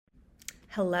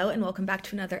Hello and welcome back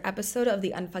to another episode of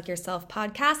the Unfuck Yourself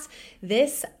podcast.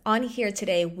 On here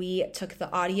today, we took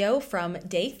the audio from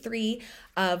day 3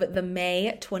 of the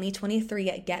May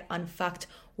 2023 Get Unfucked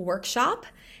workshop.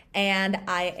 And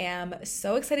I am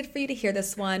so excited for you to hear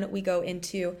this one. We go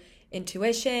into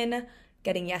intuition,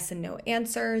 getting yes and no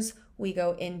answers. We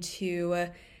go into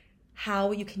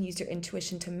how you can use your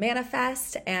intuition to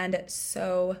manifest and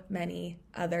so many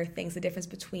other things, the difference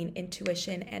between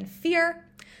intuition and fear.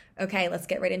 Okay, let's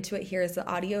get right into it. Here is the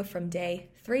audio from day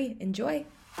 3. Enjoy.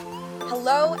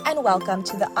 Hello and welcome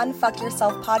to the Unfuck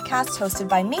Yourself podcast hosted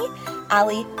by me,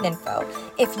 Ali Ninfo.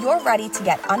 If you're ready to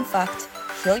get unfucked,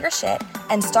 heal your shit,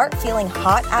 and start feeling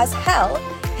hot as hell,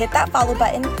 hit that follow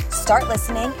button, start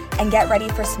listening, and get ready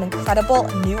for some incredible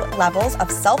new levels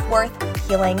of self-worth,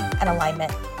 healing, and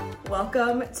alignment.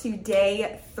 Welcome to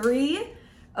day 3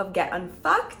 of Get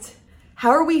Unfucked. How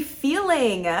are we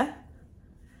feeling?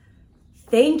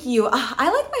 Thank you. I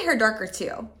like my hair darker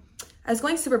too. I was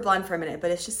going super blonde for a minute,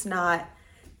 but it's just not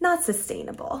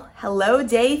sustainable. Hello,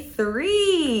 day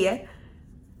 3.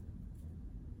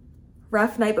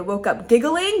 Rough night, but woke up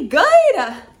giggling. Good.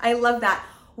 I love that.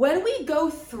 When we go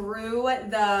through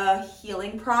the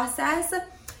healing process,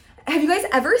 have you guys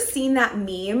ever seen that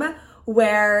meme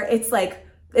where it's like,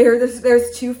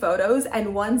 there's 2 photos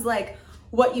and one's like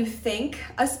what you think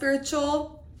a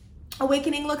spiritual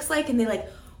awakening looks like, and they like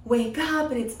wake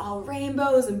up and it's all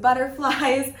rainbows and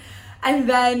butterflies, and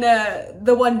then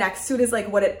the one next to it is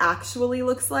like what it actually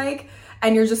looks like,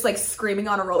 and you're just like screaming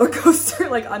on a roller coaster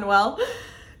like unwell.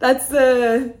 That's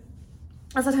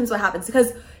sometimes what happens,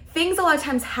 because things a lot of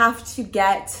times have to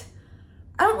get,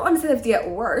 I don't want to say they have to get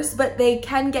worse, but they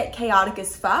can get chaotic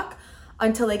as fuck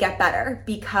until they get better,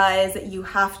 because you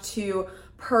have to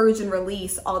purge and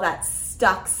release all that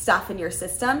stuck stuff in your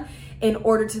system in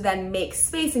order to then make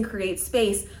space and create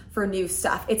space for new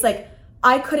stuff. It's like,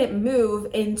 I couldn't move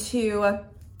into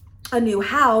a new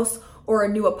house or a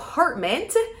new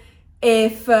apartment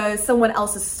if someone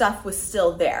else's stuff was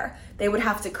still there. They would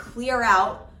have to clear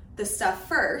out the stuff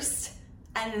first,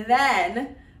 and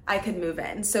then I could move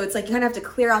in. So it's like, you kind of have to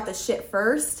clear out the shit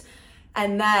first,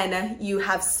 and then you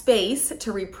have space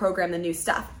to reprogram the new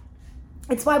stuff.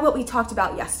 It's why what we talked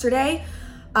about yesterday,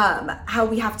 how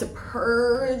we have to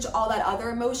purge all that other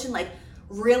emotion, like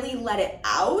really let it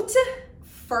out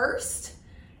first.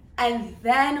 And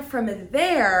then from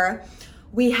there,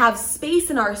 we have space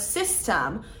in our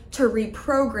system to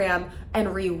reprogram and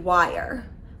rewire.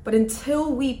 But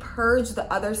until we purge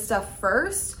the other stuff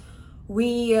first,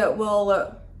 we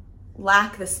will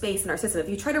lack the space in our system. If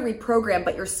you try to reprogram,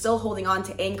 but you're still holding on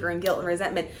to anger and guilt and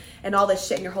resentment and all this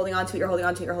shit, and you're holding on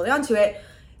to it,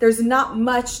 there's not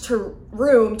much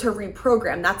room to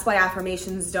reprogram. That's why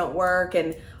affirmations don't work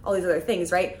and all these other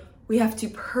things, right? We have to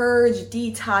purge,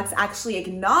 detox, actually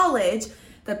acknowledge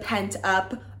the pent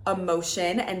up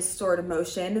emotion and stored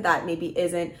emotion that maybe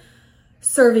isn't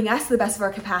serving us to the best of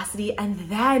our capacity. And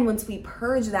then once we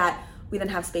purge that, we then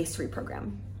have space to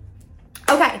reprogram.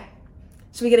 Okay,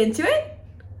 should we get into it?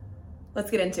 Let's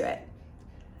get into it.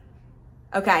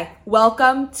 Okay,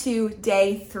 welcome to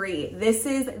day 3. This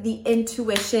is the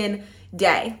intuition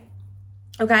day,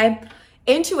 okay?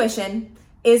 Intuition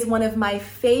is one of my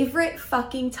favorite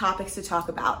fucking topics to talk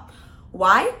about.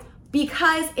 Why?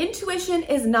 Because intuition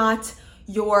is not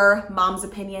your mom's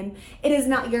opinion. It is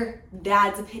not your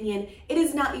dad's opinion. It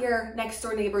is not your next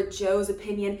door neighbor Joe's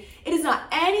opinion. It is not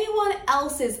anyone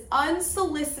else's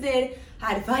unsolicited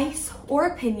advice or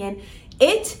opinion.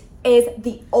 It is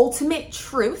the ultimate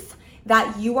truth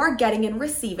that you are getting and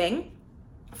receiving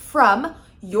from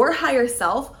your higher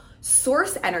self,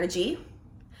 source energy,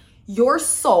 your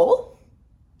soul,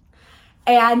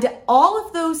 and all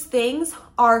of those things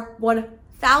are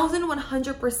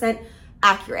 1,100%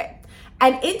 accurate.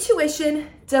 And intuition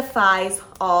defies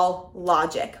all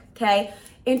logic, okay?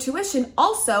 Intuition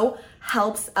also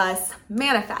helps us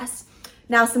manifest.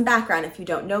 Now, some background, if you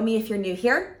don't know me, if you're new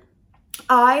here,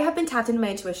 I have been tapped into my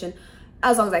intuition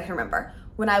as long as I can remember.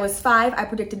 When I was 5, I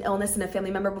predicted illness in a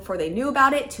family member before they knew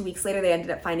about it. 2 weeks later, they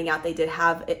ended up finding out they did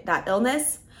have that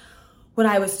illness. When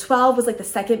I was 12 was like the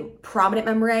second prominent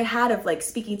memory I had of like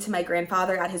speaking to my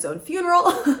grandfather at his own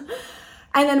funeral.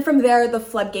 And then from there, the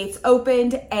floodgates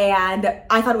opened, and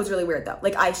I thought it was really weird though.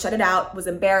 Like, I shut it out, was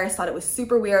embarrassed, thought it was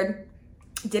super weird,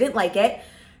 didn't like it,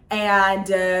 and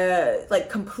like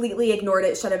completely ignored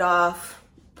it, shut it off,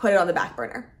 put it on the back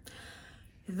burner.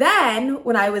 Then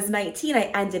when I was 19, I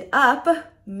ended up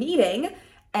meeting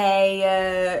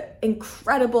a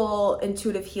incredible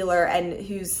intuitive healer, and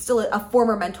who's still a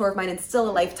former mentor of mine and still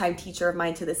a lifetime teacher of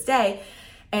mine to this day.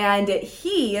 And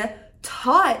he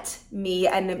taught me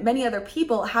and many other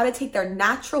people how to take their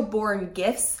natural born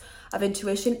gifts of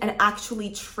intuition and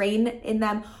actually train in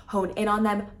them, hone in on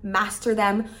them, master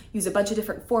them, use a bunch of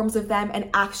different forms of them, and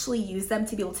actually use them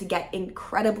to be able to get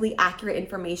incredibly accurate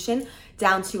information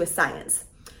down to a science.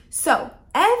 So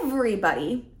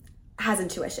everybody has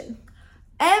intuition.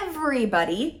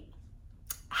 Everybody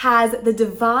has the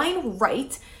divine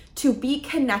right to be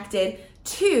connected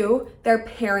to their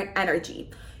parent energy.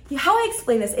 How I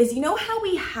explain this is, you know how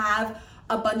we have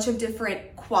a bunch of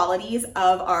different qualities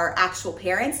of our actual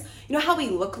parents? You know how we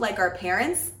look like our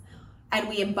parents and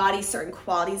we embody certain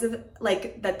qualities of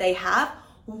like that they have?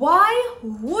 Why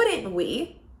wouldn't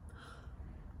we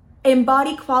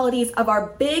embody qualities of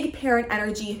our big parent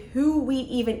energy, who we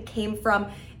even came from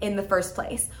in the first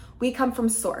place? We come from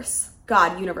source,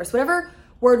 God, universe, whatever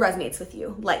word resonates with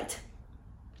you, light.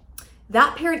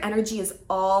 That parent energy is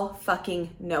all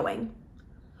fucking knowing.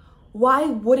 Why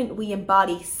wouldn't we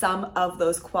embody some of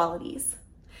those qualities?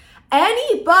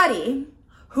 Anybody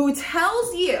who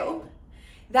tells you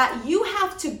that you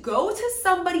have to go to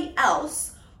somebody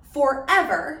else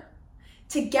forever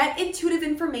to get intuitive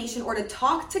information or to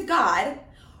talk to God,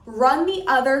 run the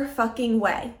other fucking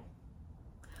way.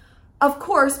 Of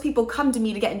course, people come to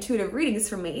me to get intuitive readings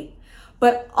from me,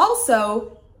 but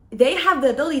also they have the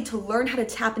ability to learn how to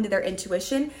tap into their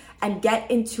intuition and get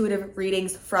intuitive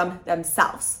readings from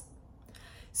themselves.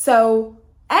 So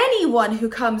anyone who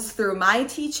comes through my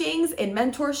teachings in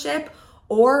mentorship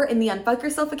or in the Unfuck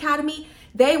Yourself Academy,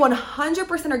 they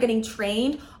 100% are getting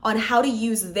trained on how to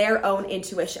use their own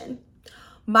intuition.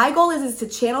 My goal is to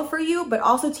channel for you, but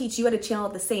also teach you how to channel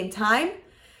at the same time.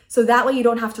 So that way you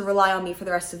don't have to rely on me for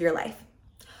the rest of your life.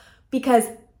 Because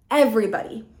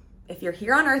everybody, if you're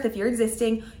here on earth, if you're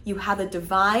existing, you have a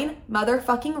divine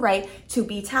motherfucking right to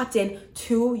be tapped in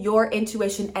to your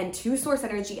intuition and to source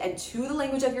energy and to the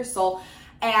language of your soul,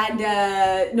 and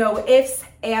no ifs,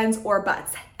 ands, or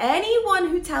buts. Anyone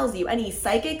who tells you, any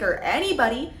psychic or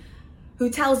anybody who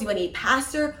tells you, any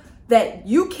pastor, that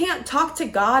you can't talk to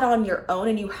God on your own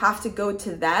and you have to go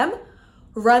to them,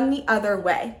 run the other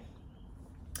way.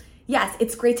 Yes,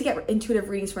 it's great to get intuitive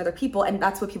readings from other people, and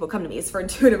that's what people come to me, is for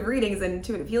intuitive readings and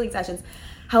intuitive healing sessions.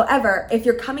 However, if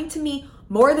you're coming to me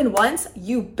more than once,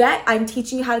 you bet I'm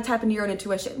teaching you how to tap into your own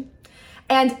intuition.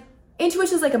 And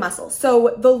intuition is like a muscle.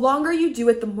 So the longer you do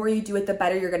it, the more you do it, the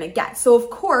better you're gonna get. So of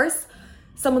course,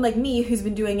 someone like me who's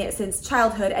been doing it since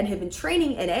childhood and have been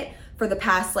training in it for the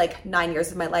past 9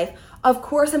 years of my life, of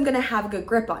course I'm gonna have a good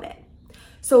grip on it.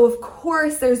 So of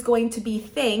course there's going to be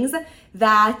things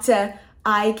that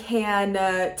I can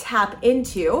tap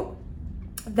into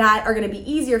that are going to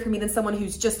be easier for me than someone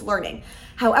who's just learning.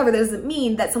 However, that doesn't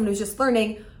mean that someone who's just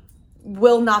learning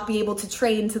will not be able to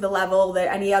train to the level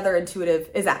that any other intuitive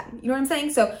is at. You know what I'm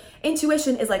saying? So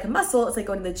intuition is like a muscle. It's like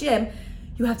going to the gym.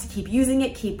 You have to keep using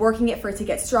it, keep working it for it to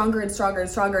get stronger and stronger and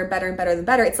stronger and better and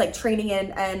better. It's like training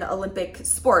in an Olympic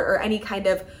sport or any kind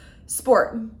of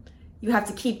sport. You have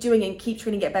to keep doing and keep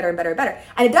training, get better and better and better.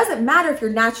 And it doesn't matter if you're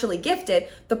naturally gifted.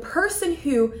 The person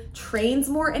who trains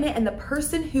more in it and the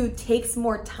person who takes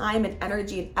more time and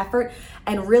energy and effort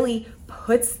and really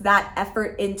puts that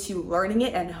effort into learning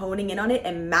it and honing in on it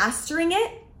and mastering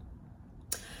it,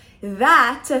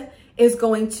 that is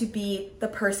going to be the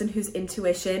person whose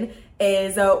intuition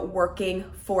is working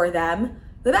for them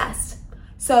the best.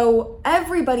 So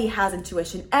everybody has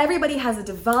intuition. Everybody has a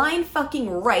divine fucking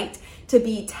right to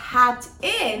be tapped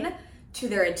in to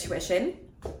their intuition.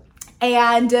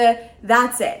 And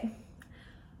that's it.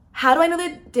 How do I know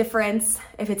the difference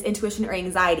if it's intuition or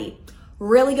anxiety?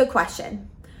 Really good question.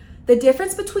 The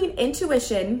difference between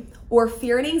intuition or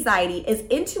fear and anxiety is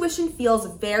intuition feels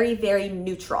very, very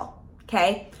neutral,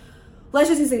 okay? Let's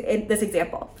just use this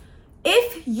example.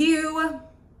 If you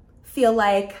feel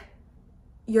like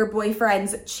your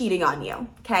boyfriend's cheating on you,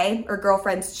 okay? Or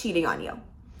girlfriend's cheating on you.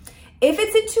 If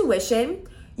it's intuition,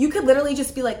 you could literally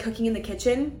just be like cooking in the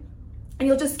kitchen and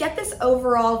you'll just get this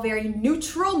overall very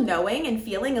neutral knowing and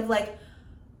feeling of like,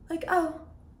 oh,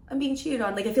 I'm being cheated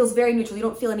on. Like it feels very neutral. You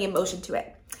don't feel any emotion to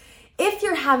it. If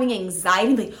you're having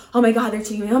anxiety, like, oh my God, they're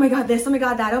cheating on me. Oh my God, this, oh my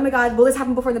God, that. Oh my God, well, this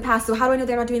happened before in the past. So how do I know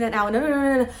they're not doing that now?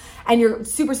 No. And you're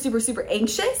super, super, super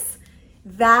anxious.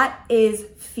 That is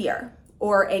fear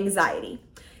or anxiety.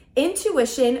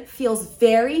 Intuition feels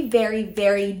very, very,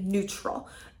 very neutral,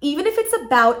 even if it's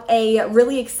about a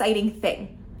really exciting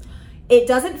thing. It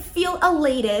doesn't feel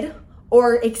elated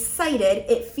or excited.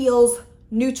 It feels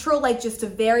neutral, like just a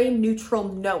very neutral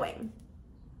knowing.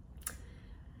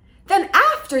 Then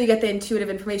after you get the intuitive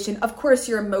information, of course,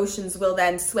 your emotions will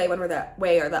then sway one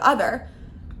way or the other.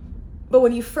 But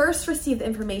when you first receive the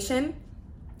information,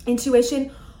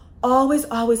 intuition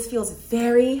always feels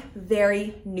very,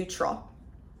 very neutral.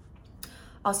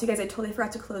 Also, you guys, I totally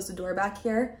forgot to close the door back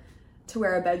here to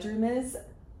where our bedroom is,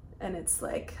 and it's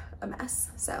like a mess.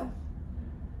 So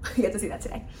you get to see that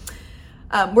today.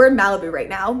 We're in Malibu right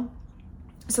now.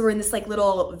 So we're in this like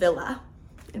little villa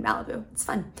in Malibu. It's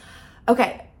fun.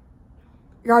 Okay.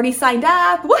 You're already signed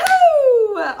up.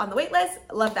 Woohoo! On the wait list.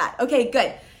 Love that. Okay,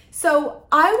 good. So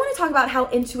I want to talk about how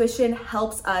intuition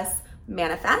helps us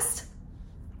manifest.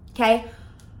 Okay.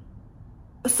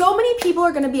 So many people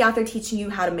are going to be out there teaching you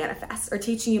how to manifest or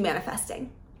teaching you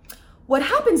manifesting. What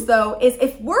happens though is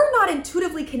if we're not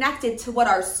intuitively connected to what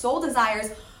our soul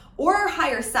desires or our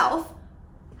higher self,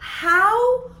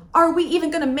 how are we even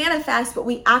going to manifest what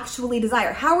we actually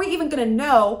desire? How are we even going to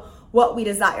know what we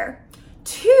desire?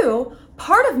 2,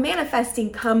 part of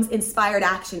manifesting comes inspired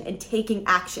action and taking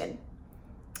action.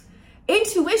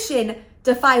 Intuition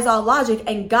defies all logic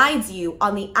and guides you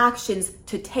on the actions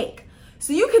to take.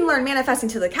 So you can learn manifesting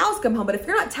till the cows come home, but if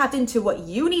you're not tapped into what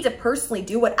you need to personally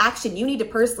do, what action you need to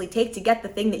personally take to get the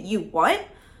thing that you want,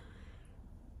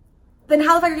 then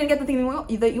how the fuck are you gonna get the thing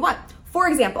that you want? For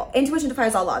example, intuition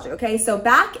defies all logic, okay? So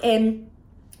back in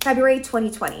February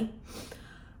 2020,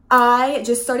 I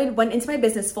just went into my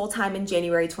business full-time in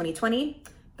January 2020,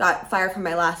 got fired from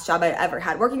my last job I'd ever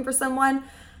had working for someone,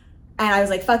 and I was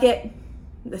like, fuck it.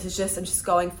 I'm just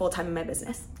going full time in my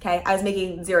business. Okay. I was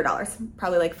making $0,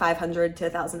 probably like 500 to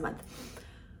 1,000 a month.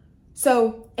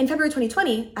 So in February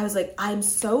 2020, I was like, I'm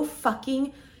so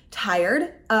fucking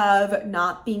tired of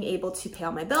not being able to pay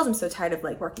all my bills. I'm so tired of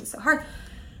like working so hard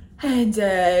and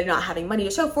not having money to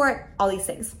show for it, all these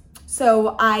things.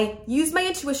 So I used my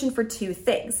intuition for 2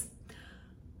 things.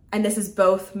 And this is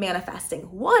both manifesting.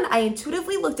 1, I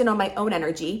intuitively looked in on my own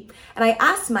energy and I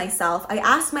asked my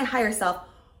higher self,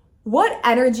 what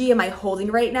energy am I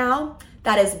holding right now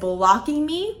that is blocking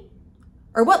me?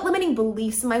 Or what limiting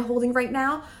beliefs am I holding right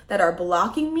now that are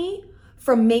blocking me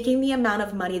from making the amount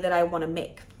of money that I want to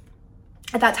make?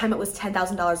 At that time, it was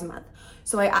 $10,000 a month.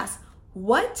 So I asked,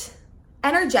 what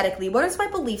is my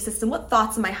belief system? What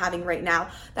thoughts am I having right now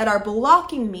that are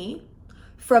blocking me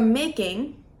from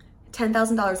making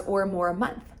 $10,000 or more a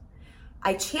month?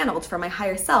 I channeled from my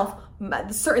higher self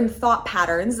certain thought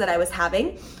patterns that I was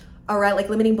having around like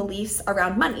limiting beliefs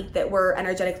around money that were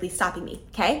energetically stopping me,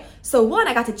 okay? So 1,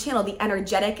 I got to channel the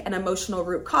energetic and emotional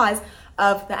root cause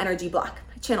of the energy block.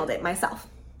 I channeled it myself,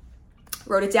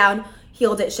 wrote it down,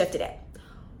 healed it, shifted it.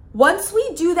 Once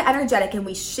we do the energetic and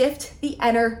we shift the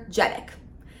energetic,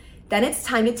 then it's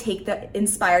time to take the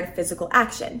inspired physical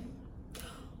action.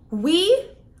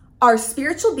 We are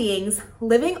spiritual beings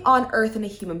living on earth in a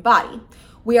human body.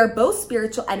 We are both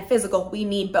spiritual and physical. We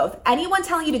need both. Anyone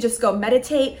telling you to just go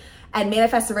meditate and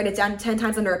manifest and write it down 10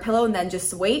 times under a pillow and then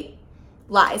just wait,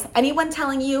 lies. Anyone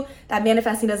telling you that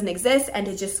manifesting doesn't exist and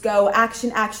to just go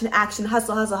action,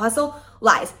 hustle,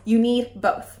 lies. You need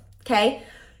both, okay?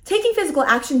 Taking physical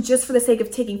action just for the sake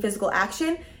of taking physical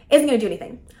action isn't gonna do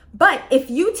anything. But if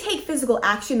you take physical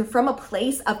action from a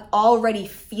place of already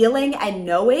feeling and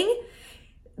knowing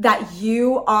that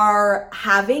you are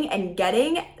having and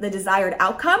getting the desired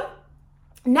outcome,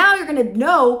 now you're gonna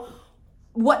know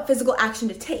what physical action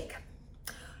to take.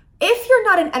 If you're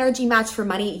not an energy match for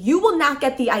money, you will not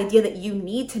get the idea that you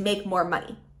need to make more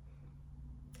money.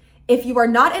 If you are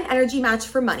not an energy match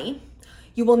for money,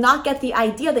 you will not get the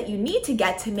idea that you need to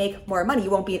get to make more money.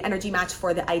 You won't be an energy match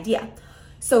for the idea.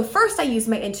 So first I use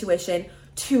my intuition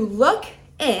to look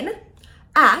in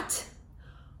at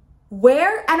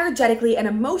where energetically and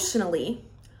emotionally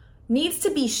needs to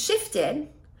be shifted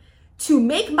to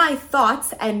make my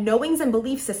thoughts and knowings and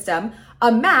belief system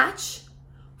a match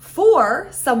for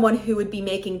someone who would be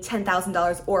making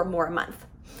 $10,000 or more a month.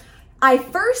 I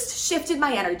first shifted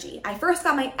my energy. I first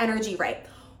got my energy right.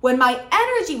 When my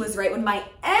energy was right, when my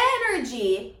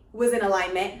energy was in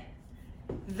alignment,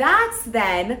 that's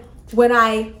then when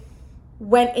I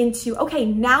went into, okay,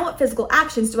 now what physical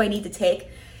actions do I need to take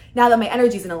now that my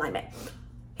energy's in alignment?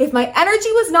 If my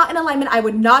energy was not in alignment, I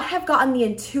would not have gotten the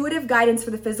intuitive guidance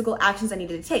for the physical actions I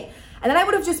needed to take. And then I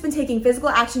would have just been taking physical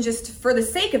action just for the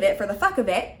sake of it, for the fuck of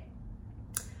it.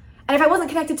 And if I wasn't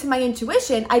connected to my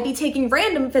intuition, I'd be taking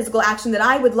random physical action that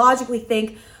I would logically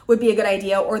think would be a good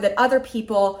idea, or that other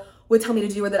people would tell me to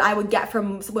do, or that I would get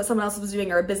from what someone else was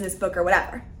doing, or a business book or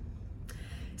whatever.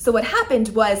 So what happened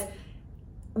was,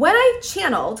 when I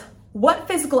channeled what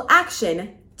physical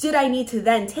action did I need to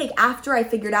then take after I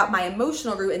figured out my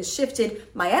emotional root and shifted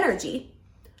my energy,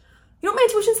 you know what my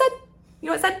intuition said? You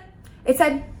know what it said? It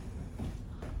said,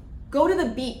 go to the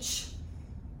beach.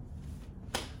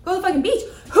 Go to the fucking beach.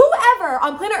 Whoever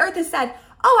on planet Earth has said,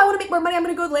 oh, I want to make more money, I'm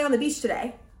going to go lay on the beach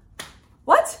today.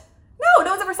 What?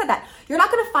 never said that. You're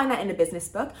not gonna find that in a business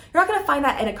book. You're not gonna find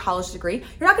that in a college degree.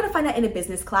 You're not gonna find that in a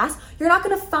business class. You're not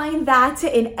gonna find that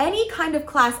in any kind of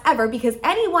class ever, because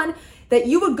anyone that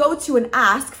you would go to and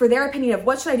ask for their opinion of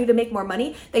what should I do to make more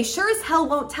money, they sure as hell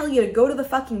won't tell you to go to the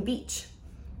fucking beach.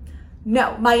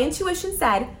 No, my intuition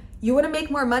said, you wanna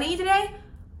make more money today?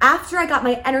 After I got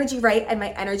my energy right and my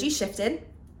energy shifted,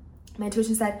 my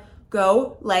intuition said,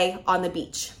 go lay on the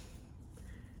beach.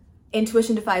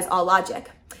 Intuition defies all logic.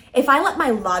 If I let my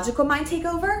logical mind take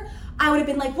over, I would have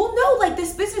been like, well, no, like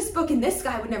this business book and this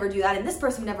guy would never do that and this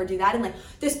person would never do that. And like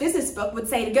this business book would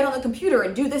say to get on the computer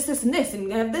and do this, this, and this,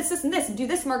 and have this, this, and this, and do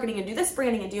this marketing and do this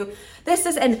branding and do this,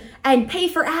 and pay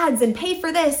for ads and pay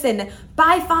for this and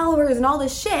buy followers and all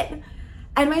this shit.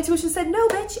 And my intuition said, no,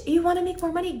 bitch, you want to make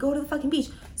more money, go to the fucking beach.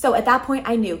 So at that point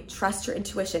I knew, trust your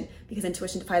intuition, because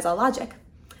intuition defies all logic.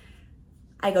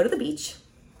 I go to the beach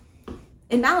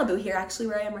in Malibu here, actually,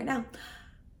 where I am right now.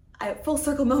 Full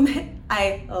circle moment.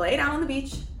 I lay down on the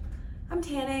beach. I'm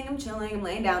tanning, I'm chilling, I'm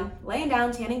laying down,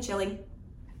 tanning, chilling.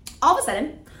 All of a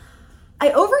sudden, I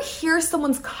overhear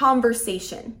someone's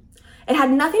conversation. It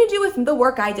had nothing to do with the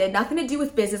work I did, nothing to do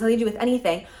with business, nothing to do with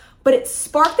anything, but it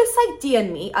sparked this idea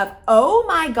in me of, oh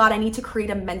my God, I need to create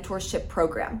a mentorship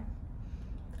program.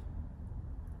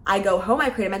 I go home, I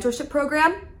create a mentorship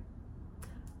program.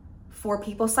 4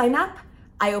 people sign up.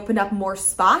 I opened up more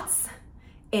spots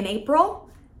in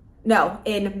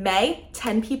May,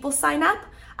 10 people sign up.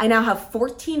 I now have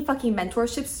 14 fucking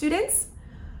mentorship students.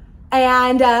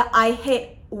 And I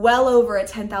hit well over a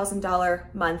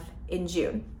 $10,000 month in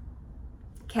June.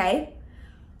 Okay?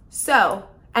 So,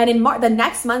 and in the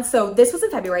next month, so this was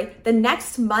in February, the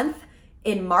next month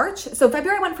in March, so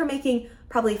February I went from making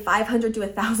probably $500 to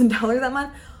 $1,000 that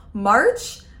month.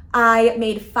 March, I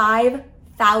made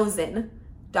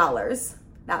 $5,000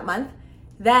 that month.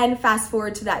 Then fast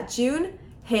forward to that June,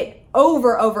 hit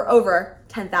over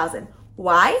 10,000.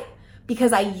 Why?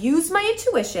 Because I used my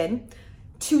intuition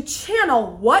to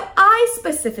channel what me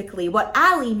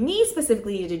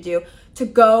specifically needed to do to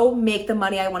go make the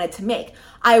money I wanted to make.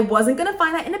 I wasn't gonna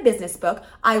find that in a business book.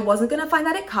 I wasn't gonna find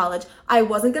that at college. I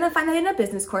wasn't gonna find that in a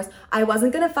business course. I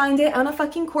wasn't gonna find it on a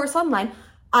fucking course online.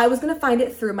 I was gonna find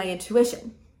it through my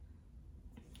intuition.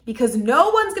 Because no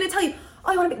one's gonna tell you,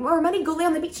 oh, you wanna make more money? Go lay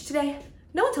on the beach today.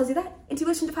 No one tells you that.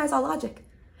 Intuition defies all logic.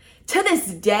 To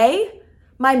this day,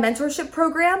 my mentorship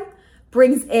program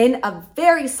brings in a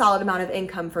very solid amount of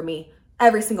income for me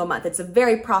every single month. It's a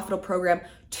very profitable program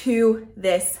to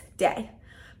this day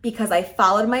because I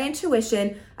followed my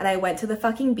intuition and I went to the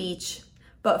fucking beach.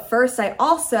 But first, I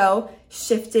also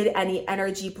shifted any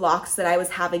energy blocks that I was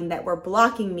having that were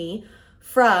blocking me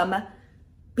from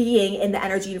being in the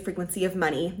energy and frequency of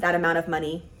money, that amount of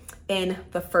money in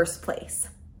the first place.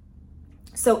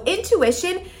 So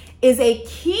intuition is a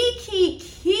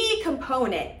key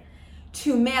component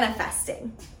to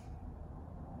manifesting.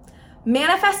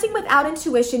 Manifesting without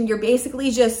intuition, you're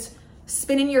basically just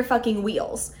spinning your fucking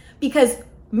wheels, because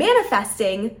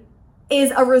manifesting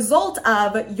is a result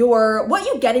of what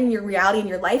you get in your reality in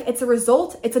your life. It's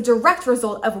a direct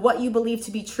result of what you believe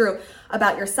to be true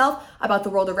about yourself, about the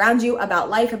world around you, about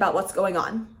life, about what's going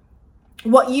on.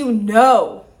 What you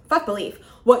know, fuck belief,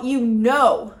 what you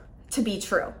know to be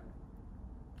true.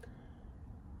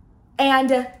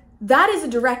 And that is a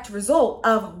direct result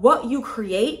of what you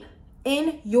create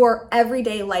in your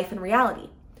everyday life and reality.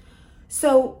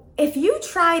 So if you're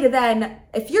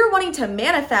wanting to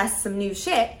manifest some new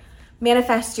shit,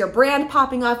 manifest your brand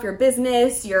popping off, your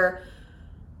business, your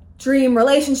dream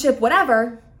relationship,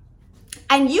 whatever,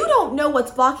 and you don't know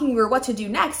what's blocking you or what to do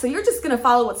next, so you're just gonna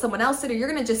follow what someone else did, or you're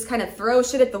gonna just kind of throw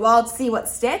shit at the wall to see what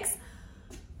sticks.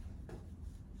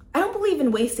 I don't believe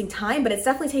in wasting time, but it's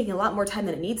definitely taking a lot more time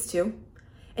than it needs to.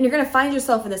 And you're gonna find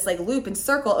yourself in this like loop and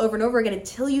circle over and over again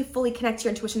until you fully connect to your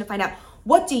intuition to find out,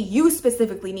 what do you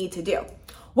specifically need to do?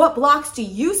 What blocks do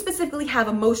you specifically have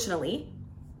emotionally?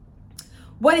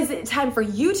 What is it time for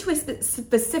you to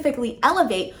specifically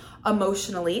elevate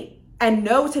emotionally and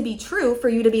know to be true for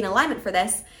you to be in alignment for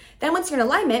this? Then once you're in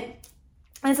alignment,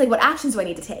 and it's like, what actions do I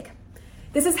need to take?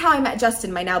 This is how I met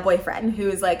Justin, my now boyfriend, who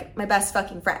is like my best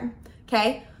fucking friend,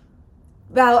 okay?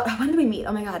 When did we meet?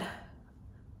 Oh my God.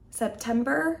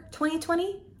 September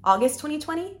 2020? August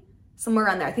 2020? Somewhere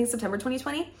around there. I think September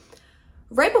 2020.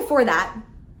 Right before that,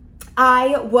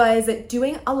 I was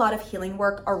doing a lot of healing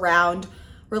work around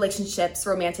relationships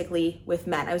romantically with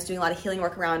men. I was doing a lot of healing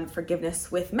work around forgiveness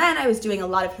with men. I was doing a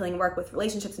lot of healing work with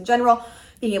relationships in general,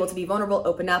 being able to be vulnerable,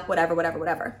 open up,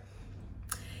 whatever.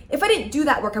 If I didn't do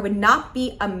that work, I would not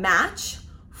be a match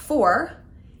for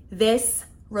this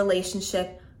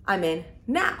relationship I'm in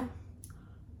now.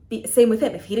 same with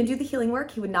him. If he didn't do the healing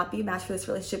work, he would not be a match for this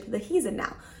relationship that he's in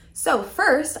now. So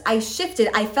first I shifted.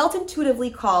 I felt intuitively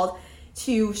called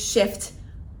to shift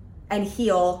and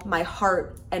heal my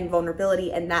heart and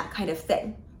vulnerability and that kind of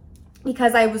thing,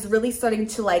 because I was really starting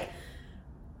to like,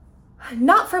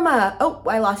 not from a, oh,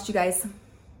 I lost you guys.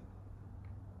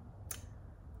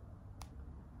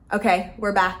 Okay,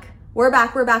 we're back. We're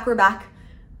back.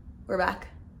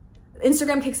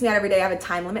 Instagram kicks me out every day. I have a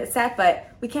time limit set, but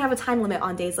we can't have a time limit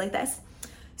on days like this.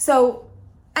 So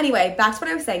anyway, back to what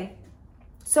I was saying.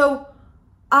 So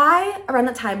I, around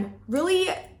that time, really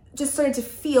just started to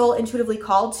feel intuitively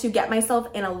called to get myself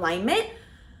in alignment,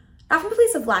 not from a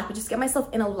place of lack, but just get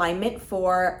myself in alignment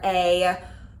for a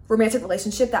romantic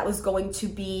relationship that was going to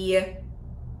be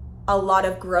a lot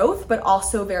of growth, but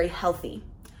also very healthy.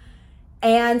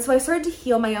 And so I started to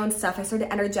heal my own stuff. I started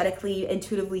to energetically,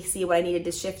 intuitively see what I needed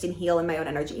to shift and heal in my own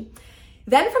energy.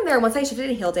 Then from there, once I shifted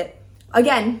and healed it,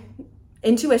 again,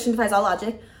 intuition defies all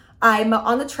logic. I'm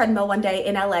on the treadmill one day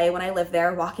in LA when I lived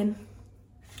there,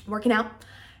 working out.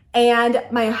 And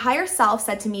my higher self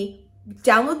said to me,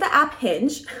 download the app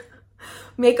Hinge,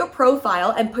 make a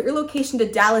profile, and put your location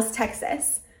to Dallas,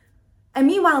 Texas. And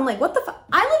meanwhile, I'm like, what the fuck?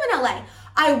 I live in LA.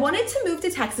 I wanted to move to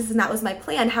Texas and that was my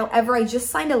plan. However, I just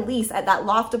signed a lease at that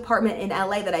loft apartment in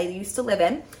LA that I used to live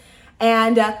in.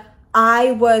 And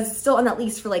I was still on that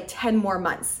lease for like 10 more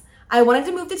months. I wanted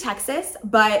to move to Texas,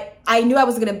 but I knew I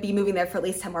was going to be moving there for at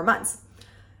least 10 more months.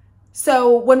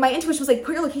 So when my intuition was like,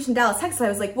 put your location in Dallas, Texas, I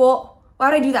was like, well, why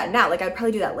would I do that now? Like, I'd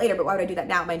probably do that later, but why would I do that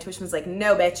now? My intuition was like,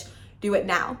 no, bitch, do it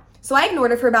now. So I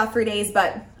ignored it for about 3 days,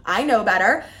 but I know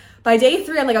better. By day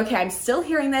 3, I'm like, okay, I'm still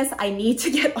hearing this. I need to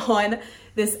get on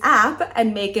this app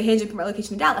and make a Hinge and put my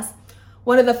location in Dallas.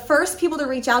 One of the first people to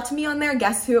reach out to me on there,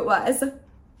 guess who it was?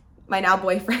 My now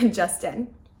boyfriend,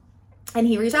 Justin. And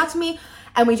he reached out to me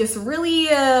and we just really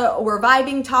were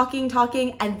vibing,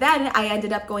 talking. And then I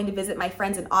ended up going to visit my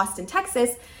friends in Austin,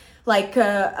 Texas, like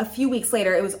a few weeks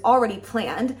later. It was already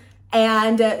planned.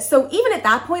 And so even at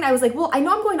that point, I was like, well, I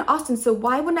know I'm going to Austin, so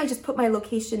why wouldn't I just put my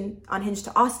location on Hinge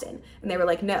to Austin? And they were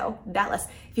like, no, Dallas.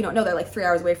 If you don't know, they're like 3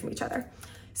 hours away from each other.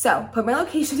 So put my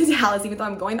location to Dallas, even though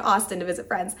I'm going to Austin to visit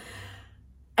friends.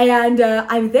 And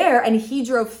I'm there, and he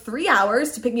drove 3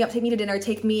 hours to pick me up, take me to dinner,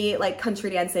 take me like country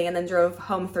dancing, and then drove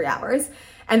home 3 hours.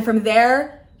 And from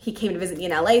there, he came to visit me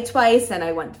in LA twice, and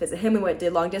I went to visit him. We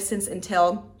did long distance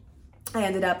until I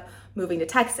ended up moving to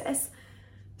Texas.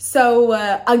 So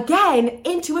again,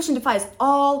 intuition defies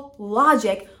all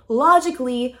logic.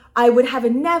 Logically, I would have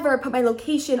never put my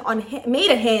location on, made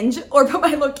a Hinge or put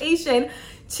my location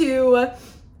to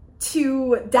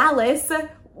Dallas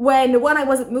when, one, I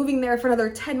wasn't moving there for another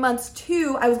 10 months,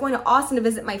 2, I was going to Austin to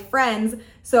visit my friends.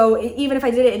 So even if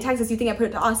I did it in Texas, you think I put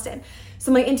it to Austin.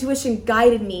 So my intuition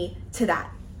guided me to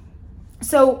that.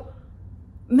 So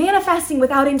manifesting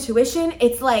without intuition,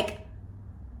 it's like,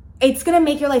 it's gonna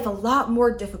make your life a lot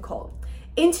more difficult.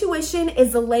 Intuition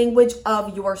is the language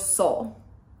of your soul.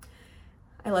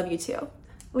 I love you too.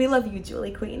 We love you,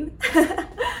 Julie Queen.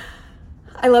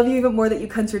 I love you even more that you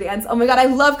country dance. Oh my God, I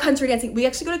love country dancing. We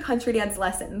actually go to country dance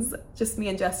lessons, just me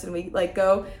and Justin. We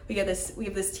have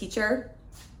this teacher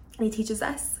and he teaches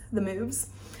us the moves.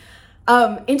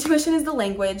 Intuition is the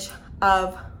language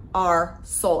of our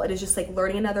soul. It is just like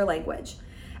learning another language.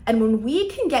 And when we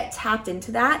can get tapped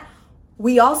into that,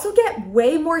 we also get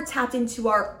way more tapped into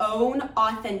our own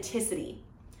authenticity.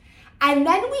 And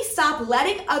then we stop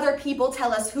letting other people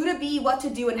tell us who to be, what to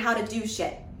do, and how to do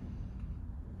shit.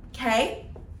 Okay?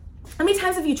 How many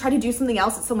times have you tried to do something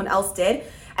else that someone else did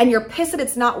and you're pissed that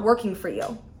it's not working for you?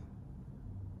 How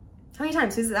many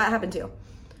times has that happened to?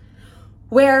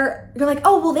 Where you're like,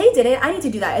 oh, well, they did it. I need to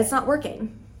do that. It's not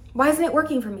working. Why isn't it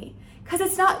working for me? Because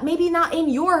it's maybe not in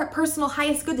your personal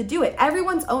highest good to do it.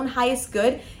 Everyone's own highest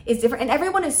good is different. And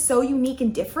everyone is so unique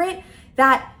and different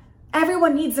that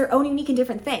everyone needs their own unique and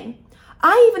different thing.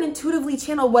 I even intuitively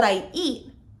channel what I eat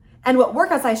and what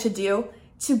workouts I should do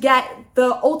to get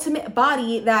the ultimate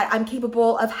body that I'm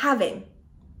capable of having.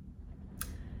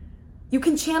 You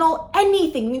can channel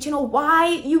anything. You can channel why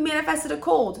you manifested a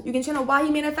cold. You can channel why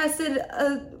you manifested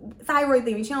a thyroid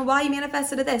thing. You can channel why you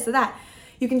manifested a this or that.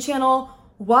 You can channel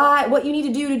what you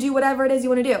need to do whatever it is you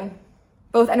want to do,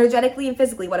 both energetically and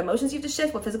physically, what emotions you have to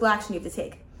shift, what physical action you have to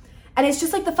take. And it's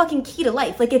just like the fucking key to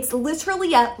life. Like, it's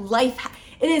literally a life hack.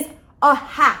 It is a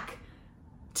hack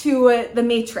to the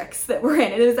matrix that we're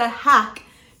in. It is a hack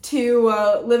to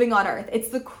living on earth. It's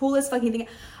the coolest fucking thing.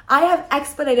 I have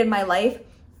expedited my life,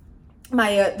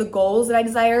 the goals that I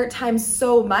desire times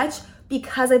so much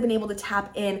because I've been able to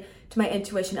tap in to my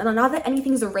intuition. And not that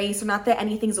anything's a race or not that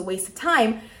anything's a waste of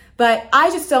time, but I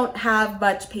just don't have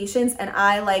much patience, and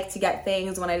I like to get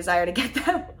things when I desire to get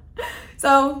them.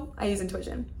 So I use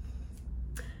intuition.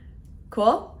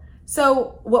 Cool.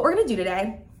 So what we're gonna do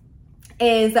today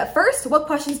is that first, what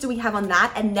questions do we have on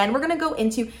that? And then we're gonna go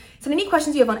into, send any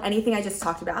questions you have on anything I just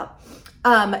talked about.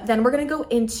 Then we're gonna go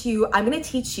into, I'm gonna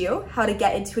teach you how to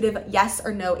get intuitive yes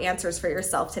or no answers for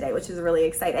yourself today, which is really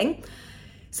exciting.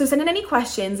 So send in any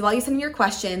questions. While you send in your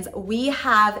questions, we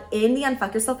have in the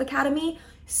Unfuck Yourself Academy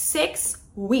 6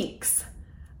 weeks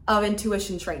of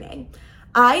intuition training.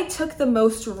 I took the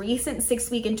most recent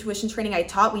 6-week intuition training I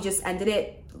taught. We just ended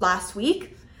it last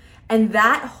week. And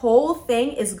that whole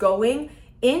thing is going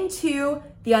into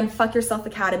the Unfuck Yourself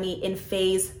Academy in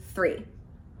phase 3.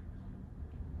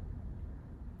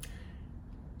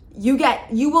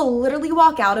 You will literally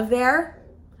walk out of there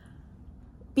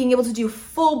being able to do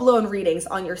full-blown readings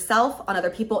on yourself, on other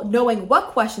people, knowing what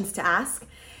questions to ask.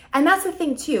 And that's the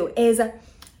thing too, is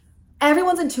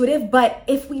everyone's intuitive, but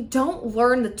if we don't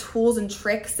learn the tools and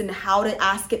tricks and how to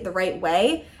ask it the right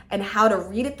way and how to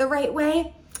read it the right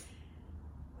way,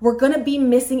 we're gonna be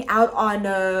missing out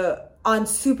on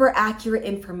super accurate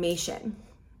information.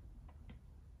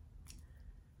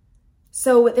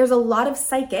 So there's a lot of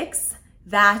psychics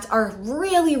that are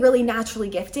really, really naturally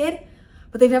gifted,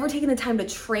 but they've never taken the time to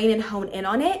train and hone in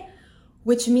on it,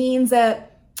 which means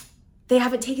that they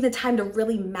haven't taken the time to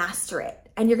really master it.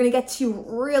 And you're gonna get to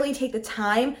really take the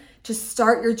time to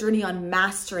start your journey on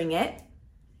mastering it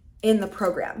in the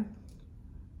program.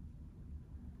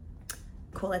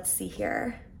 Cool, let's see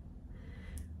here.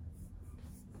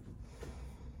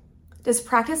 Does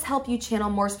practice help you channel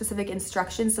more specific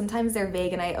instructions? Sometimes they're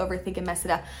vague and I overthink and mess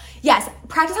it up. Yes,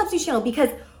 practice helps you channel because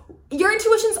your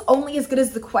intuition's only as good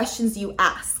as the questions you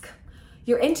ask.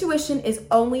 Your intuition is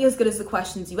only as good as the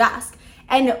questions you ask.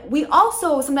 And we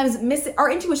also sometimes our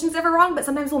intuition's never wrong, but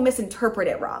sometimes we'll misinterpret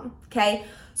it wrong, okay?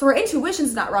 So our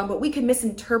intuition's not wrong, but we could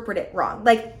misinterpret it wrong.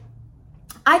 Like,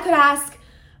 I could ask,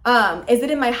 is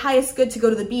it in my highest good to go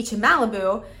to the beach in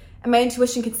Malibu? And my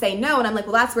intuition could say no, and I'm like,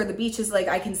 well, that's where the beach is, like,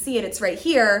 I can see it, it's right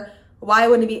here. Why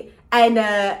wouldn't it be? And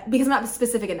because I'm not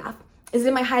specific enough. Is it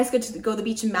in my highest good to go to the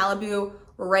beach in Malibu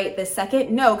right this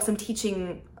second? No, because I'm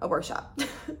teaching a workshop.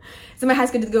 Is it my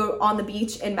highest good to go on the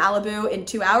beach in Malibu in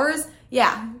 2 hours?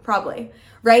 Yeah, probably,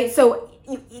 right? So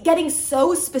getting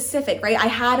so specific, right?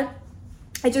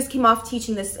 I just came off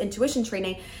teaching this intuition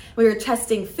training. We were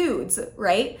testing foods,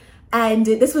 right? And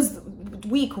this was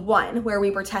week 1 where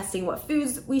we were testing what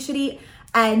foods we should eat.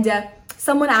 And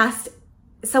someone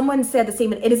said the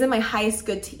statement, it is in my highest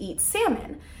good to eat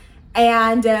salmon.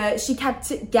 And she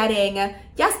kept getting,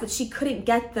 yes, but she couldn't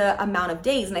get the amount of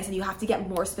days. And I said, you have to get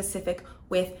more specific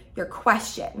with your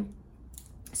question.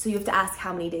 So you have to ask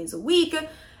how many days a week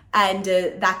and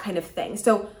that kind of thing.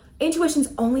 So intuition's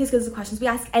only as good as the questions we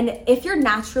ask. And if you're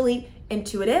naturally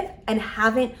intuitive and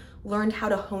haven't learned how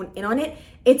to hone in on it,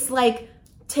 it's like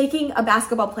taking a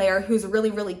basketball player who's really,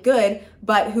 really good,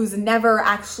 but who's never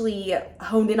actually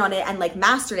honed in on it and like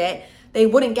mastered it. They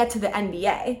wouldn't get to the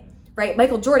NBA, right?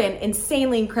 Michael Jordan,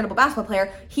 insanely incredible basketball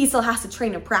player, he still has to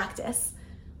train and practice.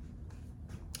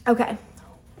 Okay,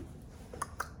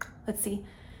 let's see.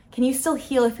 Can you still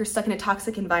heal if you're stuck in a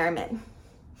toxic environment?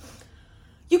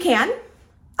 You can,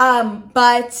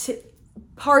 but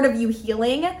part of you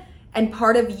healing and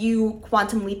part of you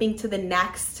quantum leaping to the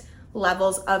next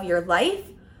levels of your life,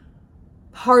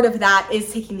 part of that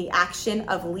is taking the action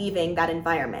of leaving that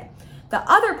environment. The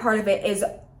other part of it is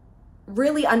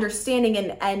really understanding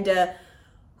and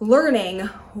learning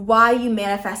why you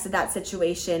manifested that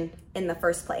situation in the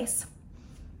first place.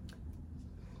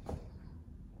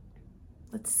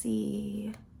 Let's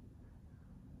see.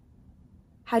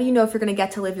 How do you know if you're gonna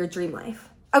get to live your dream life?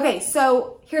 Okay,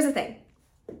 so here's the thing.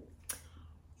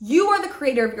 You are the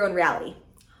creator of your own reality.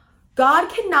 God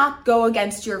cannot go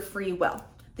against your free will.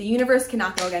 The universe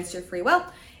cannot go against your free will.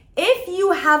 If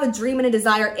you have a dream and a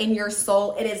desire in your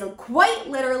soul, it is quite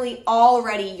literally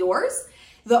already yours.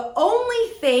 The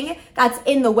only thing that's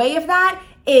in the way of that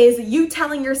is you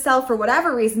telling yourself for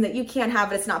whatever reason that you can't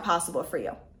have it, it's not possible for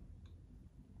you.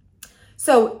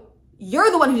 So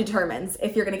you're the one who determines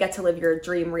if you're gonna get to live your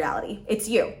dream reality. It's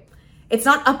you. It's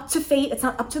not up to fate, it's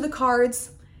not up to the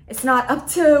cards, it's not up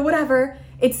to whatever.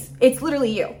 It's literally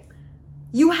you.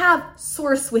 You have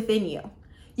source within you.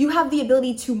 You have the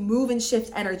ability to move and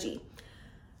shift energy.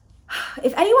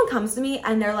 If anyone comes to me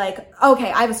and they're like,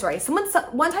 okay, I have a story.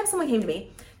 One time someone came to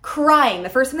me crying. The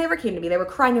first time they ever came to me, they were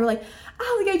crying. They were like,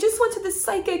 I just went to this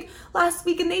psychic last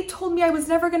week and they told me I was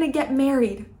never gonna get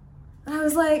married. And I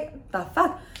was like, the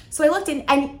fuck? So I looked in,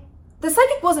 and the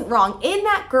psychic wasn't wrong. In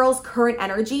that girl's current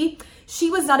energy, she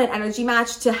was not an energy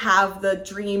match to have the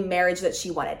dream marriage that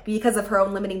she wanted because of her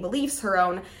own limiting beliefs, her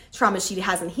own trauma she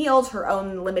hasn't healed, her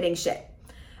own limiting shit.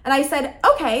 And I said,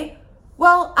 okay,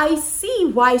 well, I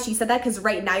see why she said that, because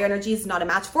right now your energy is not a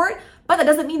match for it, but that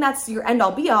doesn't mean that's your end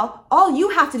all be all. All you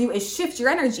have to do is shift your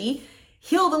energy,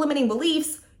 heal the limiting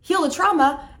beliefs, heal the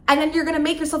trauma, and then you're gonna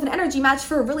make yourself an energy match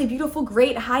for a really beautiful,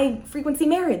 great, high frequency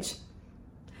marriage.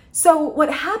 So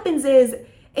what happens is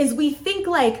we think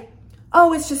like,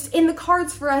 oh, it's just in the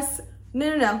cards for us.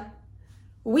 No.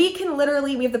 We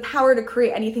have the power to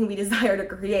create anything we desire to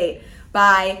create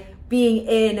by being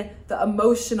in the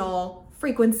emotional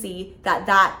frequency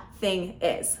that thing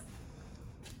is.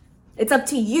 It's up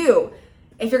to you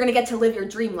if you're gonna get to live your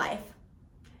dream life.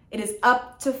 It is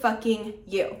up to fucking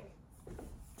you.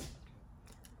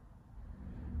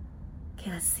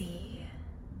 Okay, let's see.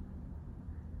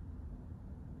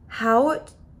 How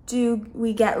do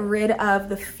we get rid of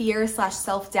the fear /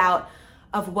 self-doubt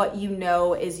of what you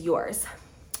know is yours?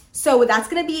 So that's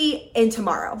gonna be in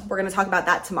tomorrow. We're gonna talk about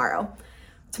that tomorrow.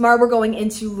 Tomorrow we're going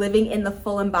into living in the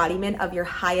full embodiment of your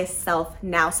highest self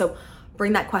now. So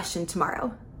bring that question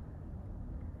tomorrow.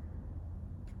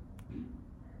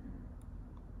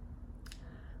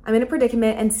 I'm in a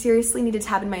predicament and seriously need to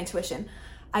tap in my intuition.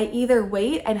 I either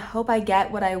wait and hope I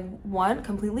get what I want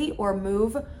completely or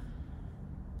move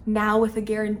now with a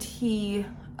guarantee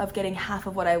of getting half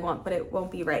of what I want, but it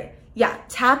won't be right. Yeah,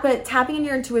 tapping in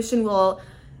your intuition will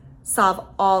solve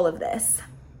all of this.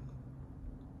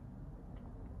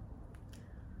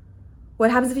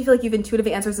 What happens if you feel like you have intuitive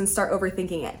answers and start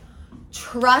overthinking it?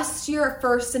 Trust your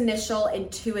first initial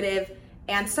intuitive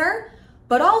answer,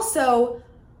 but also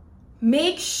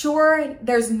make sure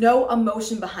there's no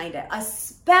emotion behind it,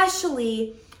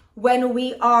 especially when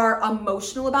we are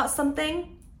emotional about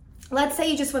something. Let's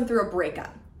say you just went through a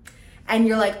breakup and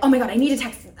you're like, oh my God, I need to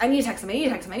text him, and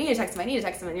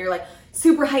you're like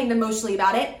super heightened emotionally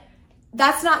about it.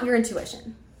 That's not your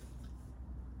intuition.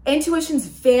 Intuition's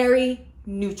very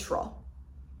neutral.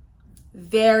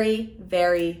 Very,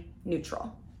 very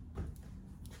neutral.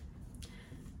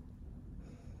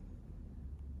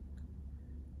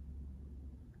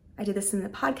 I did this in the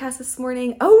podcast this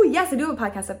morning. Oh yes, I do have a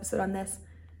podcast episode on this.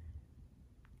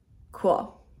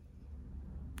 Cool.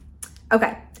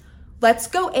 Okay, let's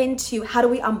go into how do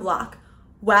we unblock?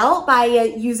 Well, by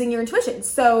using your intuition.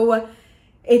 So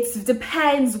it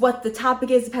depends what the topic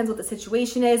is, depends what the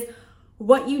situation is.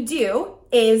 What you do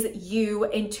is you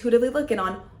intuitively look in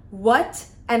on what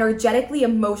energetically,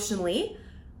 emotionally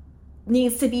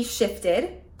needs to be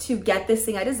shifted to get this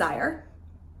thing I desire,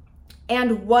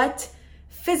 and what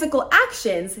physical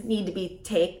actions need to be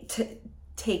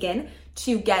taken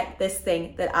to get this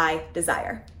thing that I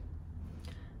desire.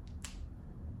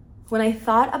 When I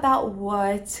thought about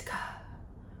what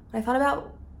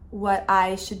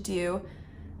I should do,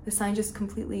 the sign just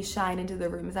completely shined into the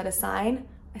room. Is that a sign?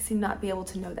 I seem not to be able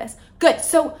to know this. Good.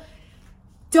 So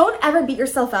don't ever beat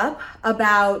yourself up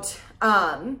about,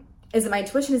 is it my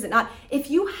intuition? Is it not?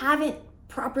 If you haven't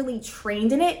properly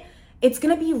trained in it, it's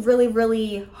gonna be really,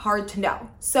 really hard to know.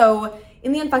 So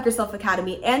in the Unfuck Yourself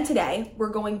Academy, and today, we're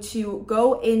going to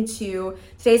go into,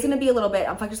 today's gonna be a little bit,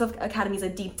 Unfuck Yourself Academy is a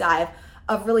deep dive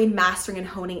of really mastering and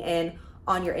honing in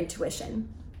on your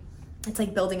intuition. It's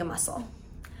like building a muscle.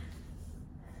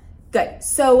 Good,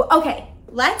 so, okay,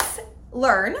 let's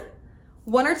learn